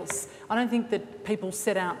anybody else, I don't think that people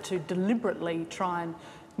set out to deliberately try and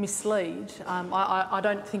mislead. I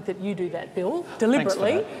don't think that you do that, Bill,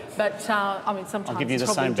 deliberately. But I mean, sometimes I'll give you the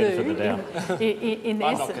same do, benefit of the doubt. in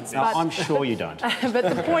essence. No, I'm sure you don't.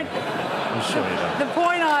 But the point, I'm sure you don't. The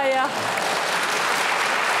point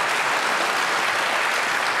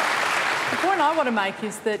I want to make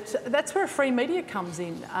is that that's where free media comes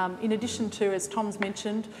in addition to, as Tom's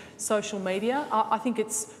mentioned, social media. I think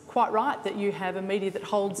it's quite right that you have a media that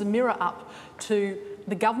holds a mirror up to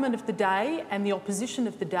the government of the day and the opposition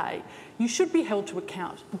of the day. You should be held to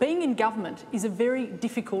account. Being in government is a very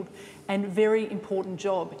difficult and very important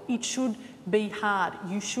job. It should be hard.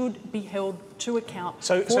 You should be held to account.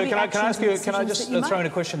 So can I ask you? Can I just throw in a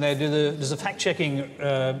question there? Does the fact-checking,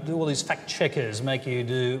 do all these fact-checkers make you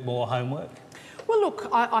do more homework? Well, look,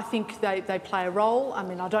 I think they play a role. I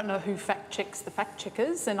mean, I don't know who fact-checks the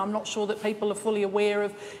fact-checkers, and I'm not sure that people are fully aware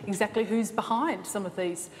of exactly who's behind some of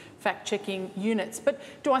these fact-checking units. But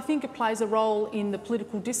do I think it plays a role in the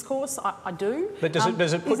political discourse? I do. But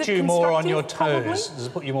does it put you more on your toes? Probably. Does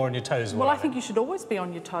it put you more on your toes? Well, I think you should always be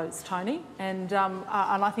on your toes, Tony. And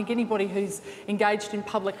I think anybody who's engaged in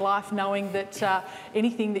public life, knowing that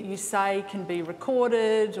anything that you say can be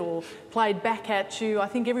recorded or played back at you, I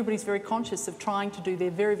think everybody's very conscious of trying to do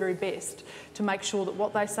their very, very best to make sure that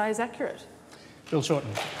what they say is accurate. Bill Shorten.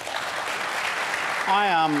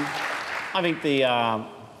 I think the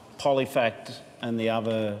Polyfact and the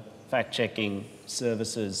other fact-checking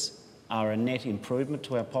services are a net improvement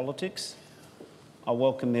to our politics. I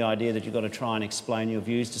welcome the idea that you've got to try and explain your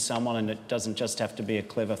views to someone, and it doesn't just have to be a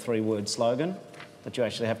clever three-word slogan, that you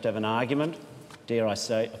actually have to have an argument, dare I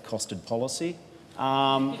say, a costed policy.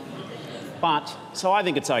 But, so I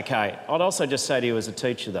think it's okay. I'd also just say to you as a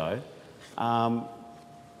teacher, though, I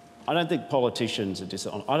don't think politicians are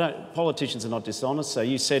dishonest. Politicians are not dishonest. So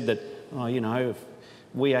you said that, oh, you know, if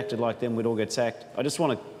we acted like them, we'd all get sacked. I just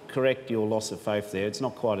want to correct your loss of faith there. It's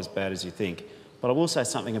not quite as bad as you think. But I will say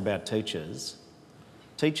something about teachers.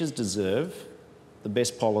 Teachers deserve the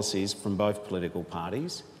best policies from both political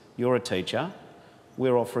parties. You're a teacher.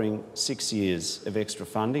 we're offering 6 years of extra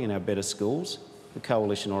funding in our Better Schools. The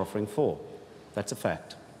Coalition are offering 4. That's a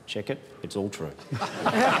fact. Check it, it's all true. All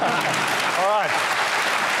right.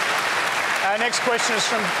 Our next question is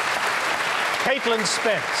from Caitlin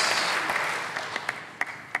Spence.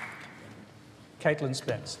 Caitlin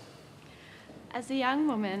Spence. As a young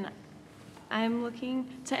woman, I am looking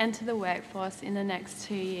to enter the workforce in the next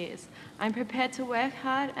 2 years. I'm prepared to work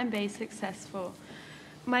hard and be successful.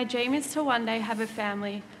 My dream is to one day have a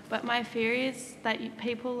family, but my fear is that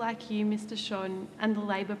people like you, Mr. Shorten, and the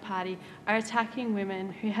Labor Party are attacking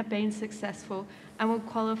women who have been successful and will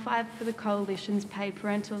qualify for the Coalition's paid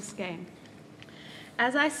parental scheme.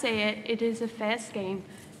 As I see it, it is a fair scheme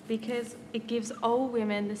because it gives all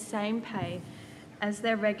women the same pay as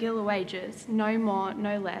their regular wages, no more,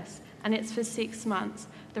 no less, and it's for 6 months,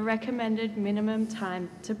 the recommended minimum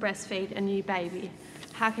time to breastfeed a new baby.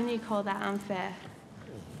 How can you call that unfair?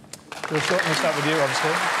 We'll start with you,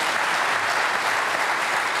 obviously.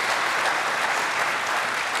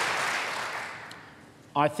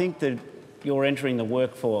 I think that you're entering the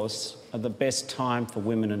workforce at the best time for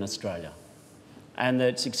women in Australia, and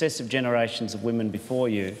that successive generations of women before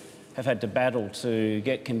you have had to battle to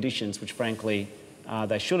get conditions which, frankly,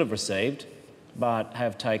 they should have received, but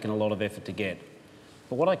have taken a lot of effort to get.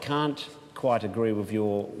 But what I can't quite agree with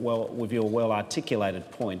your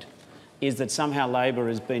well-articulated point is that somehow Labor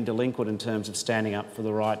has been delinquent in terms of standing up for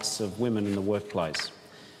the rights of women in the workplace.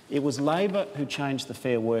 It was Labor who changed the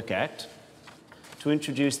Fair Work Act to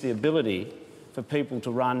introduce the ability for people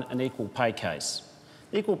to run an equal pay case.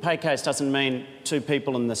 The equal pay case doesn't mean 2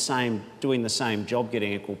 people doing the same job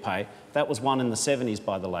getting equal pay. That was won in the 70s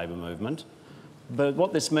by the Labor movement. But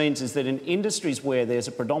what this means is that in industries where there's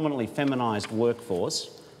a predominantly feminised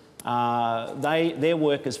workforce, their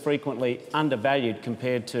work is frequently undervalued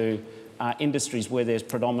compared to industries where there's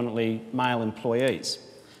predominantly male employees.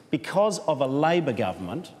 Because of a Labor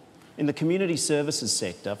government, in the community services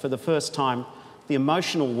sector, for the first time, the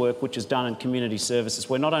emotional work which is done in community services,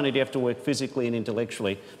 where not only do you have to work physically and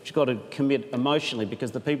intellectually, but you've got to commit emotionally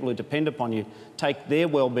because the people who depend upon you take their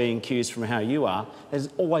well-being cues from how you are, has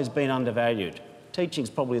always been undervalued.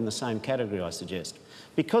 Teaching's probably in the same category, I suggest.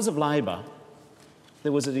 Because of Labor,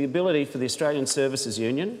 there was the ability for the Australian Services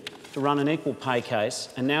Union to run an equal pay case,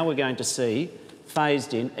 and now we're going to see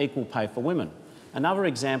phased in equal pay for women. Another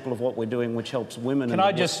example of what we're doing which helps women... Can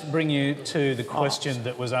I just bring you to the question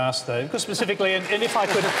that was asked, though? Because specifically, and if I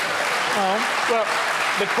could... well,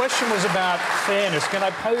 the question was about fairness. Can I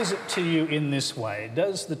pose it to you in this way?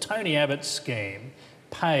 Does the Tony Abbott scheme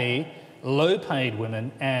pay low-paid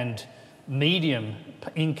women and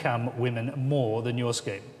medium-income women more than your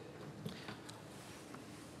scheme?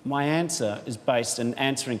 My answer is based, and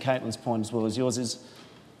answering Caitlin's point as well as yours, is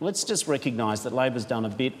let's just recognise that Labor's done a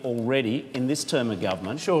bit already in this term of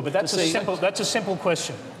government. Sure, but that's a simple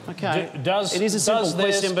question. Okay. It is a simple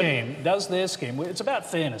question, but... Does their scheme, it's about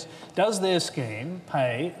fairness, does their scheme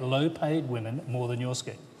pay low-paid women more than your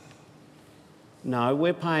scheme? No,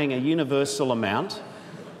 we're paying a universal amount.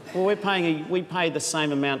 Well, we pay the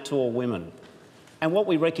same amount to all women. And what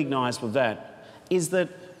we recognise with that is that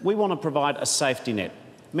we want to provide a safety net.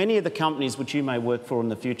 Many of the companies which you may work for in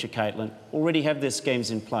the future, Caitlin, already have their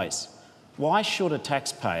schemes in place. Why should a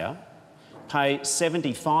taxpayer pay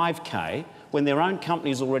 $75,000 when their own company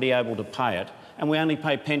is already able to pay it and we only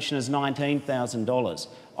pay pensioners $19,000?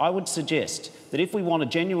 I would suggest that if we want to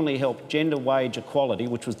genuinely help gender wage equality,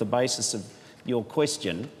 which was the basis of your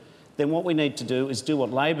question, then what we need to do is do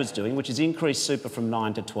what Labor's doing, which is increase super from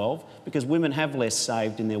 9 to 12, because women have less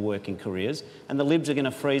saved in their working careers, and the Libs are going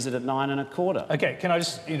to freeze it at 9 1/4. OK, can I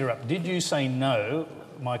just interrupt? Did you say no,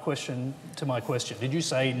 my question? Did you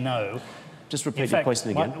say no? Just repeat your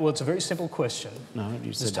question again. Well, it's a very simple question. No,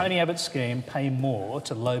 you said Does Tony Abbott's scheme pay more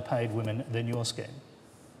to low-paid women than your scheme?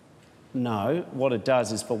 No, what it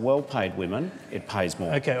does is for well-paid women, it pays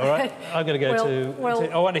more. OK, all right. I've got to go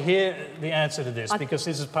I want to hear the answer to this because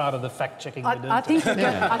this is part of the fact-checking we're doing. I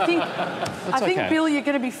think, Bill, you're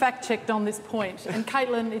going to be fact-checked on this point. And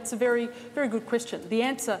Caitlin, it's a very, very good question. The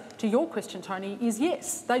answer to your question, Tony, is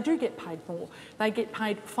yes, they do get paid more. They get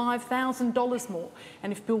paid $5,000 more.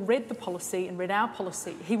 And if Bill read the policy and read our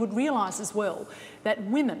policy, he would realise as well that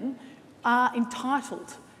women are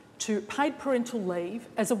entitled to paid parental leave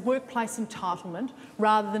as a workplace entitlement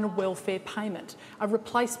rather than a welfare payment. A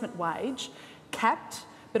replacement wage, capped,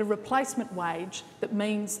 but a replacement wage that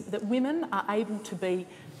means that women are able to be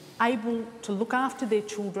able to look after their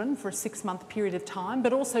children for a 6-month period of time,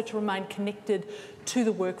 but also to remain connected to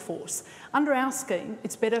the workforce. Under our scheme,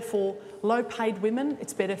 it's better for low-paid women,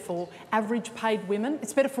 it's better for average-paid women,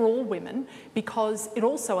 it's better for all women, because it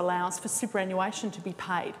also allows for superannuation to be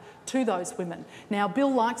paid to those women. Now,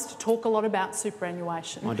 Bill likes to talk a lot about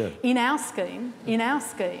superannuation. I do. In our scheme,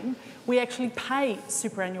 we actually pay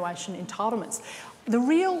superannuation entitlements. The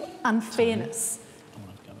real unfairness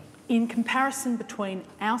in comparison between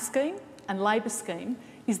our scheme and Labor scheme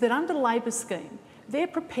is that under Labor scheme, they're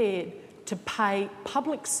prepared to pay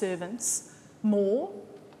public servants more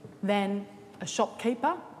than a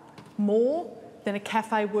shopkeeper, more than a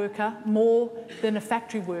cafe worker, more than a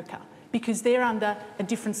factory worker, because they're under a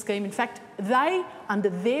different scheme. In fact, they, under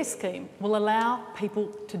their scheme, will allow people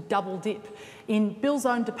to double dip. In Bill's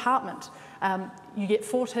own department, you get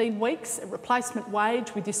 14 weeks, a replacement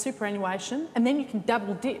wage with your superannuation, and then you can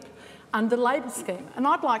double dip under the Labor scheme. And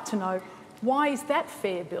I'd like to know, why is that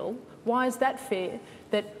fair, Bill? Why is that fair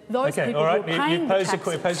that those people who are paying the taxes... You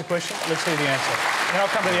pose a question, let's hear the answer. And I'll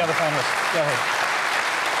come to the other panellists. Go ahead.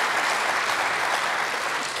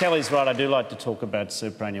 Kelly's right, I do like to talk about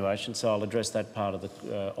superannuation, so I'll address that part of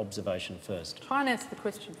the observation first. Try and answer the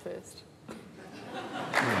question first.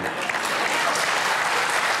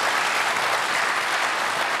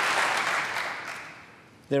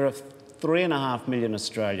 There are 3.5 million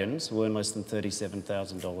Australians who earn less than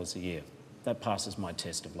 $37,000 a year. That passes my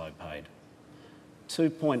test of low paid.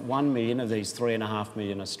 2.1 million of these 3.5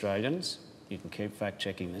 million Australians, you can keep fact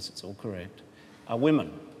checking this, it's all correct, are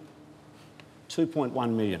women.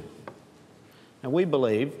 2.1 million. Now, we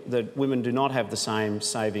believe that women do not have the same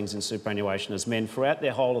savings in superannuation as men throughout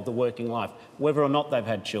their whole of the working life, whether or not they've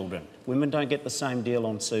had children. Women don't get the same deal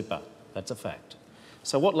on super. That's a fact.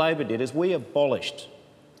 So what Labor did is we abolished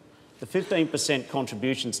the 15%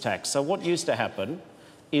 contributions tax. So what used to happen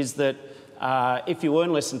is that if you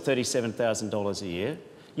earn less than $37,000 a year,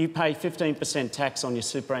 you pay 15% tax on your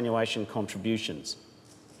superannuation contributions.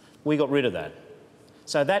 We got rid of that.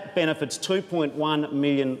 So that benefits 2.1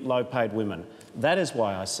 million low-paid women. That is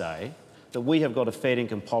why I say that we have got a fair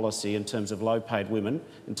income policy in terms of low-paid women,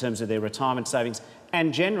 in terms of their retirement savings,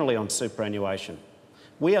 and generally on superannuation.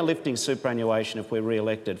 We are lifting superannuation, if we're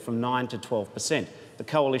re-elected, from 9 to 12%. The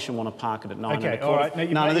Coalition want to park it at 9 Okay, all right.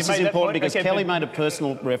 No, this is important because Kelly made a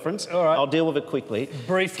personal reference. All right. I'll deal with it quickly.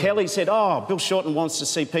 Briefly. Kelly said, oh, Bill Shorten wants to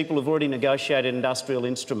see people who've already negotiated industrial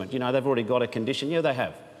instrument. You know, they've already got a condition. Yeah, they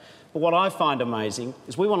have. But what I find amazing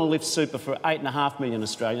is we want to lift super for 8.5 million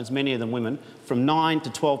Australians, many of them women, from 9 to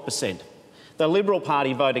 12%. The Liberal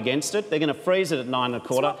Party vote against it. They're going to freeze it at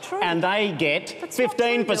 9.25%, and they get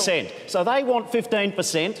 15%. So they want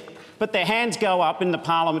 15%, but their hands go up in the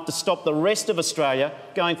Parliament to stop the rest of Australia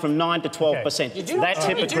going from 9 to 12%. Okay. That's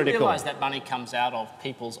hypocritical. You do realise that money comes out of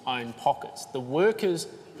people's own pockets. The workers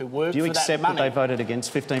who work for that money... Do you accept that they voted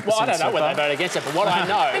against 15%? Well, I don't know whether they voted against it, but what I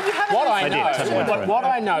know... what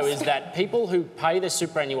I know is that people who pay their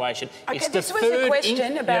superannuation... Okay, this was a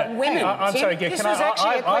question about women. I'm sorry, this can was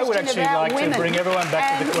actually a I would question actually about like women. to bring everyone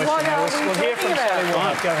back to the question. We'll hear from Sally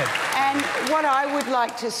Warhaft. Go ahead. And what I would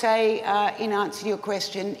like to say in answer to your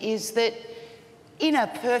question is that in a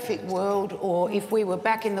perfect world, or if we were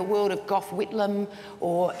back in the world of Gough Whitlam,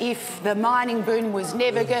 or if the mining boom was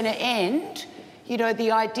never going to end, you know, the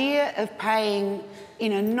idea of paying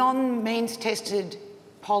in a non-means tested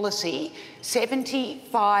policy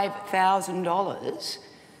 $75,000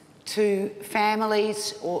 to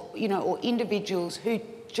families or, you know, or individuals who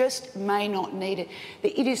just may not need it.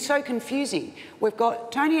 It is so confusing. We've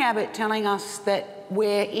got Tony Abbott telling us that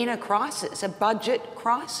we're in a crisis, a budget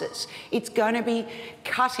crisis. It's going to be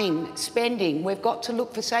cutting spending. We've got to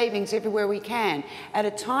look for savings everywhere we can. At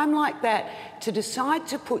a time like that, to decide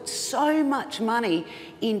to put so much money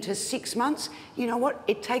into 6 months, you know what?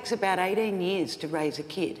 It takes about 18 years to raise a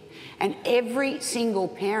kid. And every single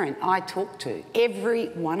parent I talk to, every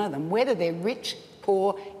one of them, whether they're rich,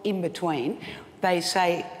 poor, in between, they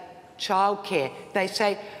say childcare. They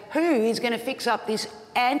say, who is going to fix up this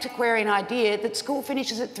antiquarian idea that school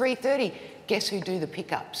finishes at 3:30? Guess who do the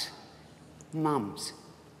pickups? Mums.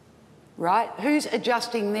 Right? Who's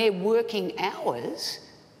adjusting their working hours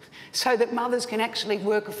so that mothers can actually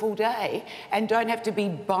work a full day and don't have to be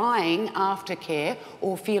buying aftercare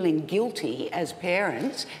or feeling guilty as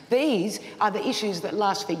parents? These are the issues that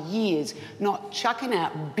last for years, not chucking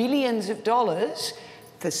out billions of dollars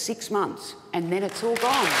for 6 months, and then it's all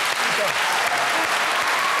gone.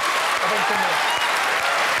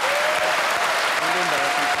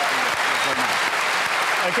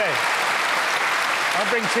 Okay. I'll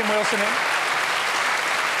bring Tim Wilson in.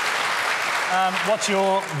 What's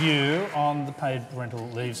your view on the paid parental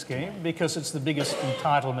leave scheme? Because it's the biggest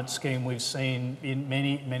entitlement scheme we've seen in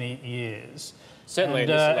many, many years.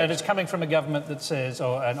 Certainly. And it's coming from a government that says,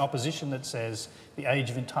 or an opposition that says, the age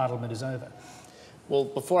of entitlement is over. Well,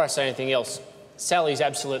 before I say anything else, Sally's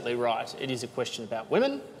absolutely right. It is a question about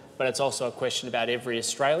women, but it's also a question about every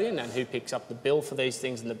Australian and who picks up the bill for these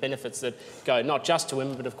things and the benefits that go not just to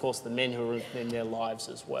women, but of course the men who are in their lives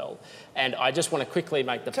as well. And I just want to quickly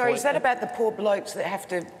make the point... Sorry, is that about the poor blokes that have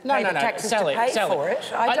to pay the taxes Sally, to pay Sally. for it?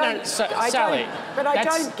 Sally, I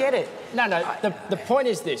don't get it. The point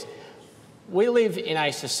is this. We live in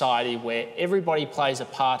a society where everybody plays a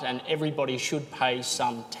part and everybody should pay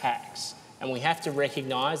some tax. And we have to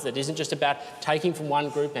recognise that it isn't just about taking from one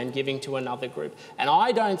group and giving to another group. And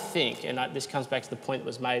I don't think, and this comes back to the point that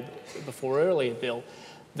was made before earlier, Bill,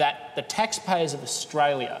 that the taxpayers of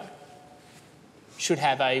Australia should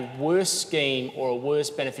have a worse scheme or a worse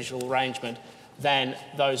beneficial arrangement than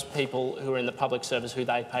those people who are in the public service who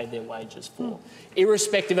they paid their wages for.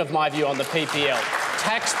 Irrespective of my view on the PPL,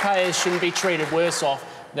 taxpayers shouldn't be treated worse off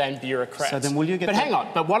than bureaucrats. So then will you get... But hang on,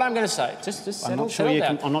 but what I'm going to say, just settle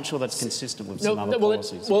down. I'm not sure that's consistent with some other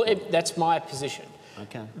policies. That's my position.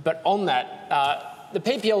 Okay. But on that, the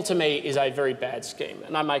PPL to me is a very bad scheme,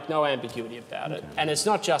 and I make no ambiguity about it. And it's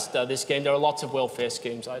not just this scheme, there are lots of welfare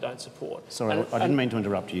schemes I don't support. Sorry, I didn't mean to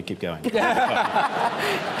interrupt you, you keep going.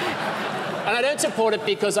 And I don't support it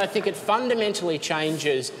because I think it fundamentally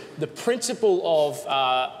changes the principle of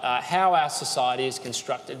how our society is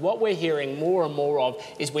constructed. What we're hearing more and more of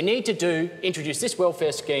is we need to introduce this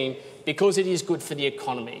welfare scheme because it is good for the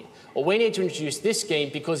economy, or we need to introduce this scheme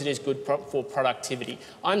because it is good for productivity.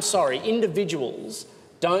 I'm sorry, individuals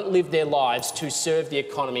don't live their lives to serve the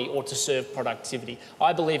economy or to serve productivity.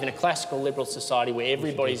 I believe in a classical liberal society where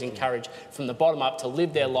everybody's encouraged from the bottom up to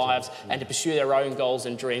live their lives and to pursue their own goals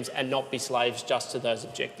and dreams and not be slaves just to those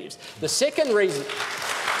objectives. The second reason...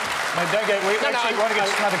 No, don't get... We actually want to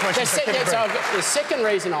get another question. The second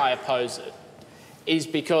reason I oppose it is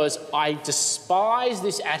because I despise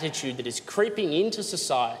this attitude that is creeping into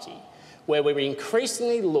society where we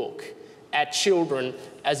increasingly look at children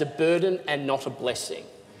as a burden and not a blessing.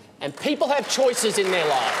 And people have choices in their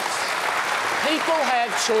lives. People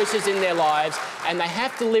have choices in their lives and they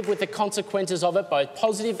have to live with the consequences of it, both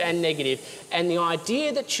positive and negative. And the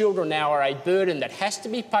idea that children now are a burden that has to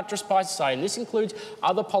be buttressed by society, and this includes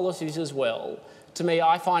other policies as well, to me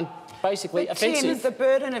I find basically offensive. Tim, the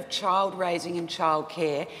burden of child raising and child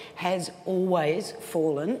care has always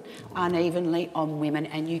fallen unevenly on women,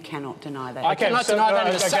 and you cannot deny that. I cannot deny that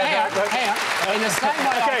in the same way. In the same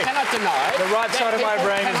way, I cannot deny the right side of my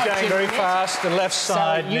brain is going very fast. The left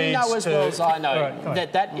side needs to... You know as well as I know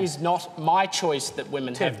that is not my choice that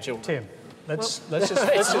women have children. Tim, let's just...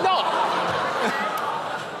 It's not.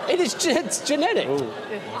 It's genetic.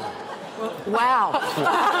 Wow.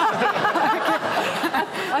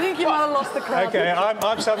 I think you might have lost the crowd. OK,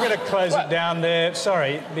 so I'm going to close it down there.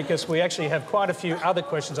 Sorry, because we actually have quite a few other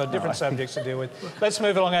questions on different subjects to deal with. Let's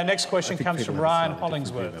move along. Our next question comes from Ryan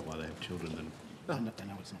Hollingsworth.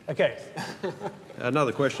 OK.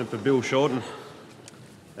 Another question for Bill Shorten.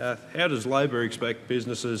 How does Labor expect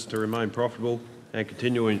businesses to remain profitable and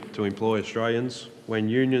continue to employ Australians when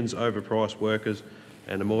unions overprice workers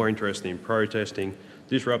and are more interested in protesting,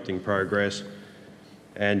 disrupting progress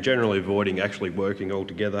and generally avoiding actually working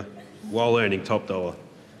altogether while earning top dollar?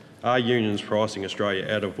 Are unions pricing Australia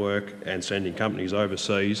out of work and sending companies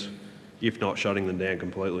overseas, if not shutting them down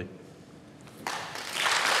completely?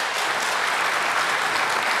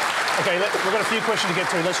 OK, we've got a few questions to get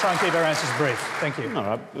to. Let's try and keep our answers brief. Thank you. All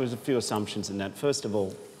right, there was a few assumptions in that. First of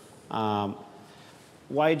all,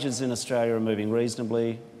 wages in Australia are moving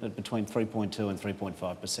reasonably at between 3.2 and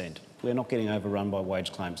 3.5%. We're not getting overrun by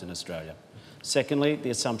wage claims in Australia. Secondly, the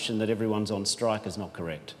assumption that everyone's on strike is not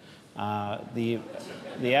correct. The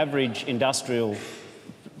average industrial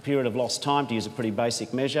period of lost time, to use a pretty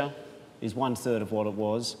basic measure, is 1/3 of what it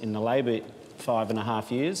was in the Labor 5.5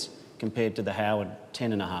 years compared to the Howard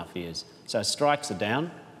 10.5 years. So strikes are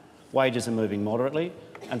down, wages are moving moderately,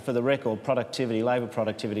 and for the record, productivity, labour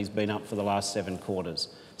productivity has been up for the last 7 quarters.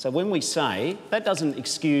 So when we say, that doesn't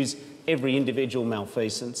excuse every individual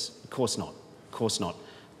malfeasance, of course not, of course not.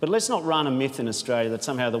 But let's not run a myth in Australia that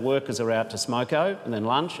somehow the workers are out to smoko and then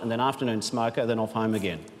lunch and then afternoon smoko, then off home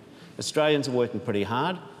again. Australians are working pretty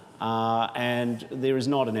hard and there is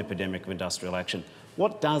not an epidemic of industrial action.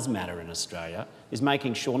 What does matter in Australia is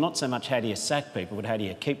making sure not so much how do you sack people, but how do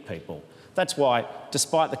you keep people. That's why,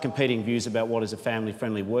 despite the competing views about what is a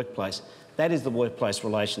family-friendly workplace, That is the workplace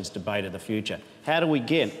relations debate of the future. How do we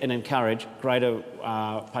get and encourage greater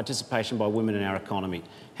participation by women in our economy?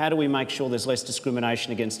 How do we make sure there's less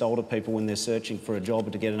discrimination against older people when they're searching for a job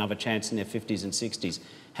or to get another chance in their 50s and 60s?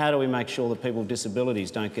 How do we make sure that people with disabilities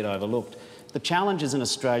don't get overlooked? The challenges in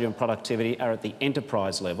Australia on productivity are at the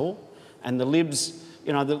enterprise level, and the Libs,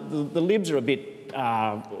 you know, the Libs are a bit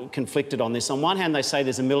conflicted on this. On one hand, they say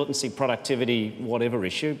there's a militancy, productivity, whatever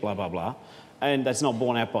issue, blah, blah, blah, and that's not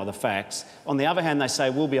borne out by the facts. On the other hand, they say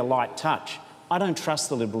we'll be a light touch. I don't trust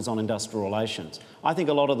the Liberals on industrial relations. I think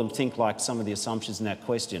a lot of them think like some of the assumptions in that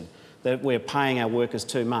question, that we're paying our workers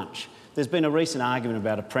too much. There's been a recent argument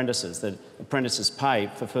about apprentices, that apprentices'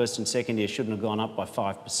 pay for first and second year shouldn't have gone up by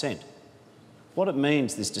 5%. What it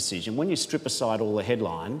means, this decision, when you strip aside all the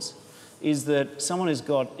headlines, is that someone who's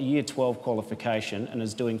got a Year 12 qualification and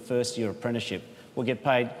is doing first year apprenticeship will get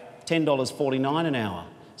paid $10.49 an hour.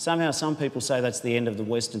 Somehow some people say that's the end of the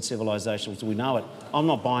Western civilisation as we know it. I'm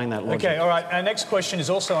not buying that logic. OK, all right. Our next question is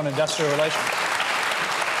also on industrial relations.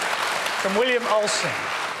 From William Olsen.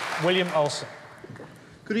 William Olsen.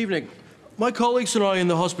 Good evening. My colleagues and I in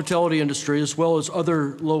the hospitality industry, as well as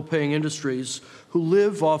other low-paying industries who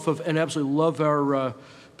live off of and absolutely love our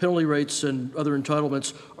penalty rates and other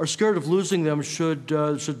entitlements, are scared of losing them should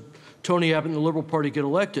Tony Abbott and the Liberal Party get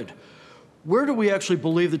elected. Where do we actually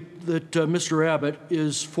believe that Mr. Abbott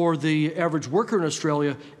is for the average worker in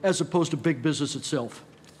Australia as opposed to big business itself?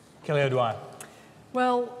 Kelly O'Dwyer.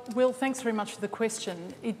 Well, Will, thanks very much for the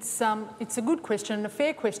question. It's a good question and a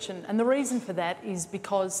fair question, and the reason for that is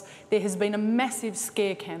because there has been a massive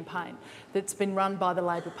scare campaign that's been run by the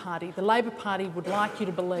Labor Party. The Labor Party would like you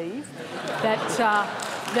to believe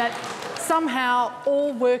that somehow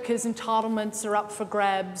all workers' entitlements are up for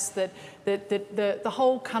grabs, that the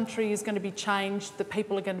whole country is going to be changed, that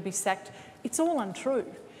people are going to be sacked. It's all untrue.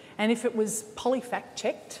 And if it was polyfact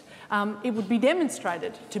checked, it would be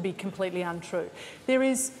demonstrated to be completely untrue. There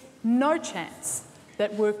is no chance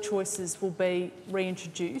that work choices will be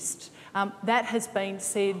reintroduced. That has been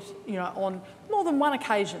said, you know, on more than one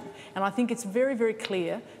occasion, and I think it's very, very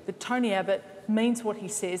clear that Tony Abbott means what he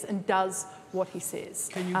says and does what he says.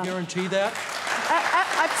 Can you guarantee that?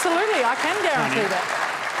 Absolutely, I can guarantee that.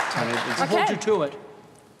 Tony, I hold you to it.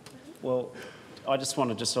 Well, I just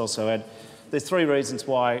want to also add, there's 3 reasons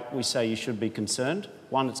why we say you should be concerned.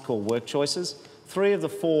 One, it's called work choices. 3 of the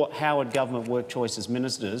 4 Howard government work choices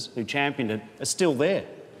ministers who championed it are still there.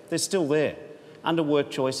 They're still there. Under work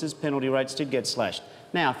choices, penalty rates did get slashed.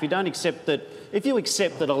 Now, if you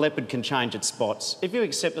accept that a leopard can change its spots, if you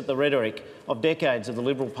accept that the rhetoric of decades of the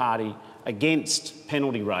Liberal Party against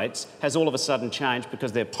penalty rates has all of a sudden changed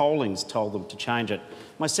because their polling's told them to change it.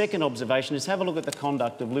 My second observation is have a look at the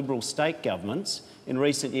conduct of Liberal state governments in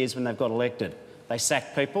recent years when they've got elected. They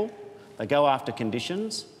sack people, they go after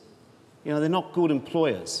conditions. You know, they're not good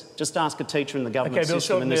employers. Just ask a teacher in the government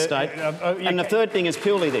system in this state. And the third thing is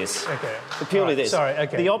purely this.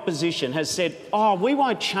 The opposition has said, oh, we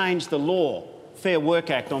won't change the law, Fair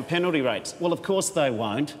Work Act, on penalty rates. Well, of course they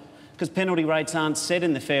won't, because penalty rates aren't set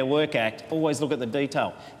in the Fair Work Act. Always look at the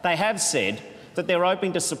detail. They have said that they're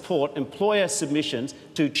hoping to support employer submissions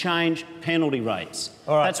to change penalty rates.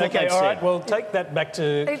 All right, that's what they've said. All right, well, take that back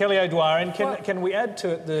to Kelly O'Dwyer. And can we add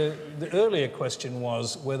to it, the earlier question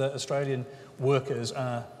was whether Australian workers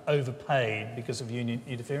are overpaid because of union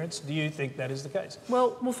interference. Do you think that is the case?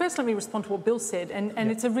 Well, first let me respond to what Bill said, and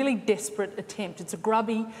it's a really desperate attempt. It's a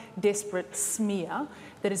grubby, desperate smear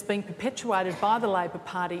that is being perpetuated by the Labor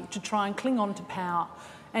Party to try and cling on to power.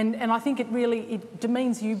 And I think it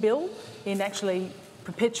demeans you, Bill, in actually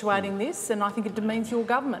perpetuating this, and I think it demeans your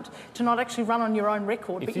government to not actually run on your own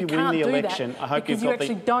record. But you can't do that because you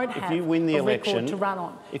actually don't have a record to run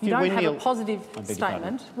on. You don't have a positive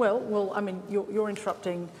statement. Well, I mean, you're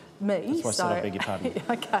interrupting me. That's why I said I beg your pardon.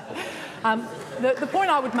 OK. The point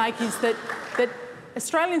I would make is that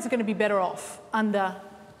Australians are going to be better off under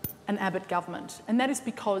an Abbott government, and that is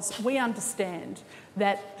because we understand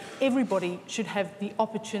that everybody should have the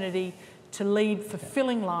opportunity to lead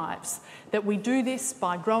fulfilling lives, that we do this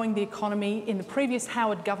by growing the economy. In the previous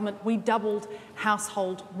Howard government, we doubled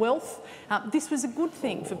household wealth. This was a good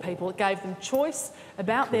thing for people. It gave them choice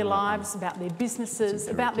about their lives, about their businesses,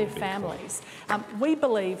 about their families. We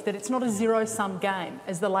believe that it's not a zero-sum game,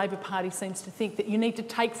 as the Labor Party seems to think, that you need to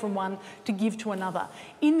take from one to give to another.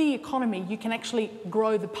 In the economy, you can actually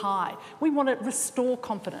grow the pie. We want to restore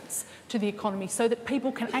confidence to the economy so that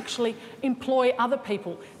people can actually employ other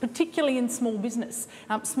people, particularly in small business.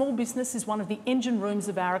 Small business is one of the engine rooms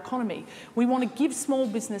of our economy. We want to give small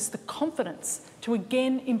business the confidence to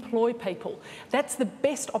again employ people. That's the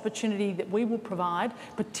best opportunity that we will provide,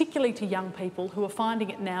 particularly to young people who are finding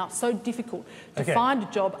it now so difficult to find a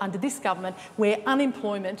job under this government, where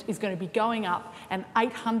unemployment is going to be going up and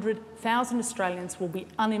 800,000 Australians will be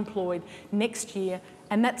unemployed next year,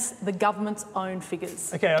 and that's the government's own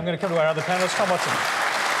figures. OK, I'm going to come to our other panellists. Tom Watson.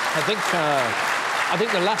 I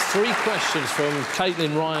think the last three questions from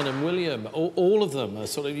Caitlin, Ryan and William, all of them are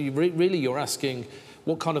sort of, really you're asking,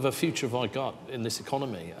 what kind of a future have I got in this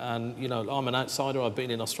economy? And, you know, I'm an outsider. I've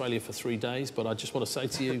been in Australia for 3 days, but I just want to say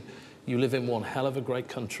to you, you live in one hell of a great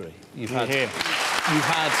country. You've had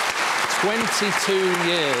 22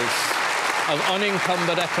 years of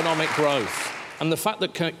unencumbered economic growth. And the fact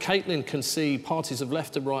that Caitlin can see parties of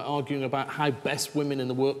left and right arguing about how best women in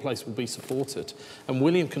the workplace will be supported, and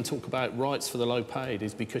William can talk about rights for the low paid,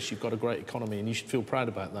 is because you've got a great economy, and you should feel proud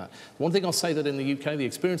about that. One thing I'll say, that in the UK, the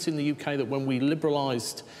experience in the UK, that when we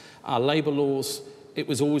liberalised our labour laws, it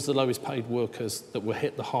was always the lowest paid workers that were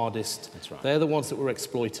hit the hardest. That's right. They're the ones that were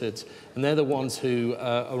exploited, and they're the ones who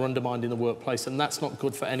are undermined in the workplace, and that's not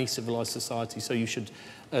good for any civilised society. So you should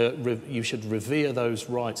revere those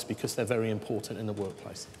rights, because they're very important in the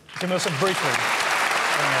workplace. Tim Wilson, briefly.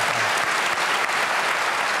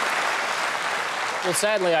 Well,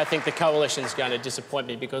 sadly, I think the coalition's going to disappoint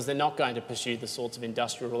me, because they're not going to pursue the sorts of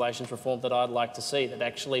industrial relations reform that I'd like to see, that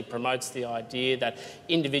actually promotes the idea that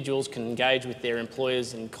individuals can engage with their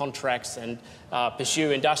employers in contracts and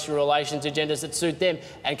pursue industrial relations agendas that suit them,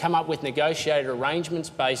 and come up with negotiated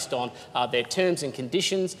arrangements based on their terms and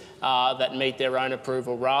conditions that meet their own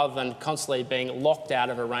approval, rather than constantly being locked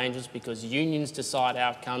out of arrangements because unions decide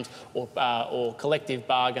outcomes or collective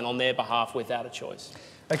bargain on their behalf without a choice.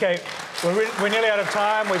 OK, we're nearly out of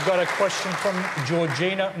time. We've got a question from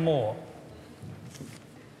Georgina Moore.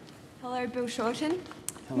 Hello, Bill Shorten.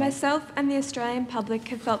 Hello. Myself and the Australian public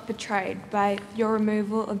have felt betrayed by your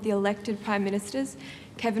removal of the elected Prime Ministers,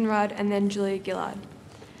 Kevin Rudd and then Julia Gillard,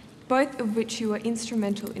 both of which you were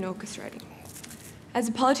instrumental in orchestrating. As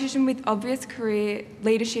a politician with obvious career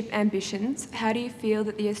leadership ambitions, how do you feel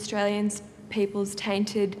that the Australian people's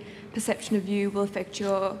tainted perception of you will affect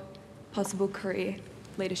your possible career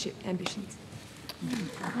leadership ambitions?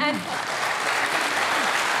 And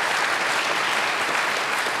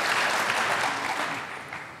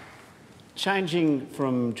changing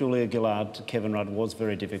from Julia Gillard to Kevin Rudd was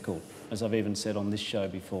very difficult, as I've even said on this show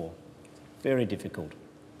before. Very difficult.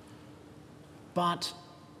 But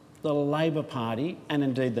the Labor Party, and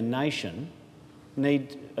indeed the nation,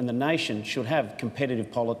 should have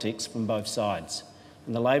competitive politics from both sides.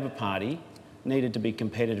 And the Labor Party needed to be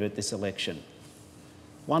competitive at this election.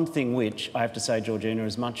 One thing which I have to say, Georgina,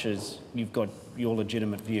 as much as you've got your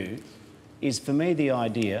legitimate view, is for me the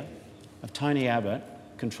idea of Tony Abbott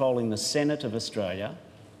controlling the Senate of Australia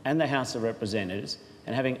and the House of Representatives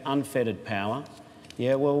and having unfettered power.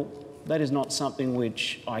 Yeah, well, that is not something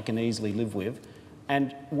which I can easily live with.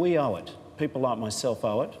 And we owe it, people like myself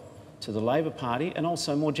owe it, to the Labor Party, and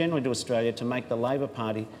also more generally to Australia, to make the Labor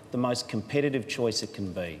Party the most competitive choice it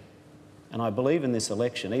can be. And I believe in this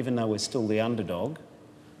election, even though we're still the underdog,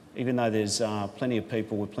 even though there's plenty of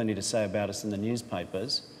people with plenty to say about us in the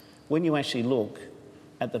newspapers, when you actually look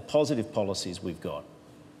at the positive policies we've got,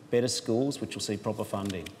 better schools, which will see proper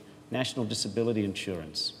funding, national disability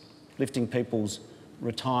insurance, lifting people's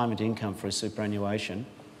retirement income for a superannuation,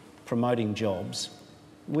 promoting jobs,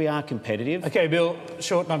 we are competitive. OK, Bill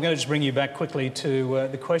Shorten, I'm going to just bring you back quickly to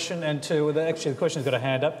the question, and to actually the question's got a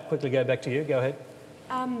hand up. Quickly go back to you. Go ahead.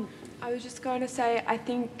 I was just going to say, I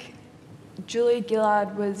think Julia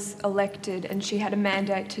Gillard was elected and she had a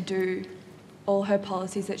mandate to do all her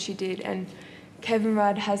policies that she did, and Kevin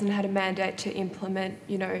Rudd hasn't had a mandate to implement,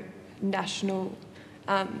 you know, national,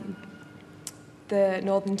 the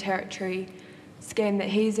Northern Territory scheme that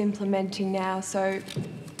he's implementing now. So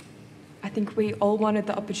I think we all wanted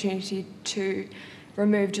the opportunity to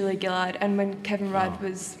remove Julia Gillard, and when Kevin Rudd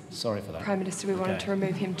was Prime Minister, we wanted to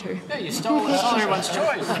remove him too. Yeah, you stole everyone's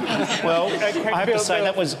choice. Well, I have to say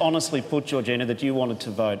that was honestly put, Georgina, that you wanted to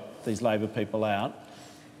vote these Labor people out.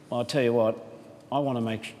 Well, I'll tell you what,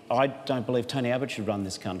 I don't believe Tony Abbott should run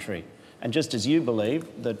this country. And just as you believe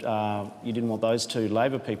that you didn't want those two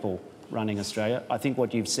Labor people running Australia, I think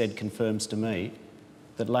what you've said confirms to me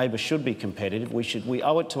that Labor should be competitive. We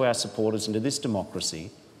owe it to our supporters and to this democracy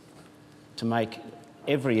to make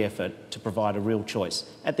every effort to provide a real choice.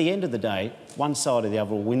 At the end of the day, one side or the other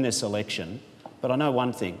will win this election, but I know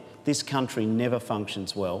one thing, this country never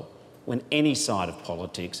functions well when any side of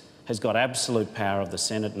politics has got absolute power of the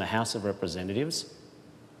Senate and the House of Representatives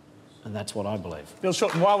And that's what I believe. Bill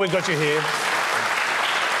Shorten, while we've got you here,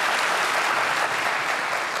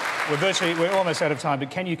 we're almost out of time, but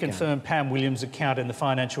can you confirm Pam Williams' account in the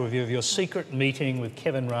Financial Review of your secret meeting with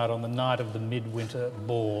Kevin Rudd on the night of the midwinter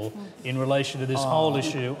ball in relation to this whole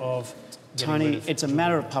issue of... Tony, it's a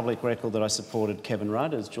matter of public record that I supported Kevin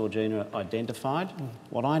Rudd, as Georgina identified.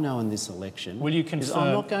 What I know in this election will you confirm, is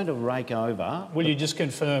I'm not going to rake over... Will you just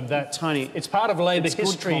confirm that, Tony, it's part of Labor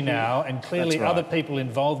history now, and clearly right. other people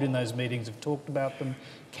involved in those meetings have talked about them.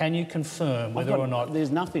 Can you confirm whether or not... There's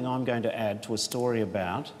nothing I'm going to add to a story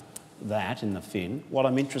about that in the Fin. What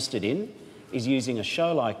I'm interested in is using a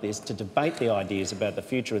show like this to debate the ideas about the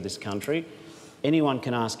future of this country. Anyone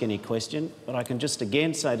can ask any question, but I can just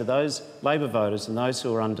again say to those Labor voters and those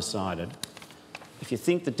who are undecided, if you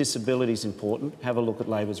think that disability is important, have a look at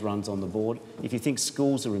Labor's runs on the board. If you think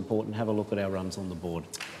schools are important, have a look at our runs on the board.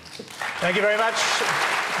 Thank you very much.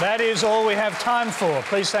 That is all we have time for.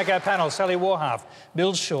 Please thank our panel, Sally Warhaft,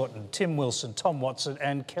 Bill Shorten, Tim Wilson, Tom Watson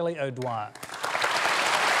and Kelly O'Dwyer.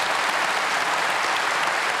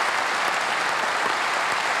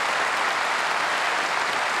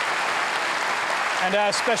 And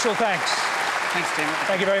our special thanks. Thanks, Tim.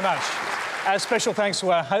 Thank you very much. Our special thanks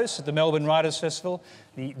to our hosts at the Melbourne Writers' Festival,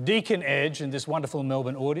 the Deakin Edge and this wonderful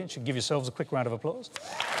Melbourne audience. You can give yourselves a quick round of applause.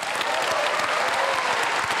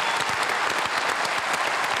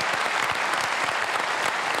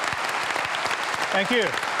 Thank you.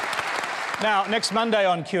 Now, next Monday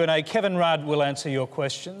on Q&A, Kevin Rudd will answer your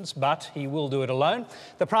questions, but he will do it alone.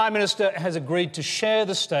 The Prime Minister has agreed to share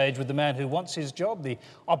the stage with the man who wants his job, the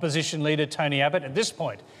opposition leader, Tony Abbott. At this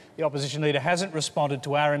point, the opposition leader hasn't responded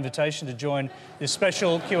to our invitation to join this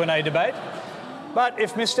special Q&A debate. But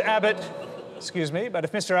if Mr Abbott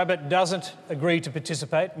doesn't agree to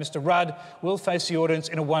participate, Mr Rudd will face the audience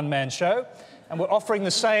in a one-man show, and we're offering the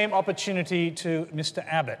same opportunity to Mr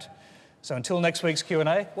Abbott. So until next week's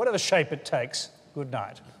Q&A, whatever shape it takes, good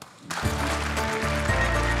night.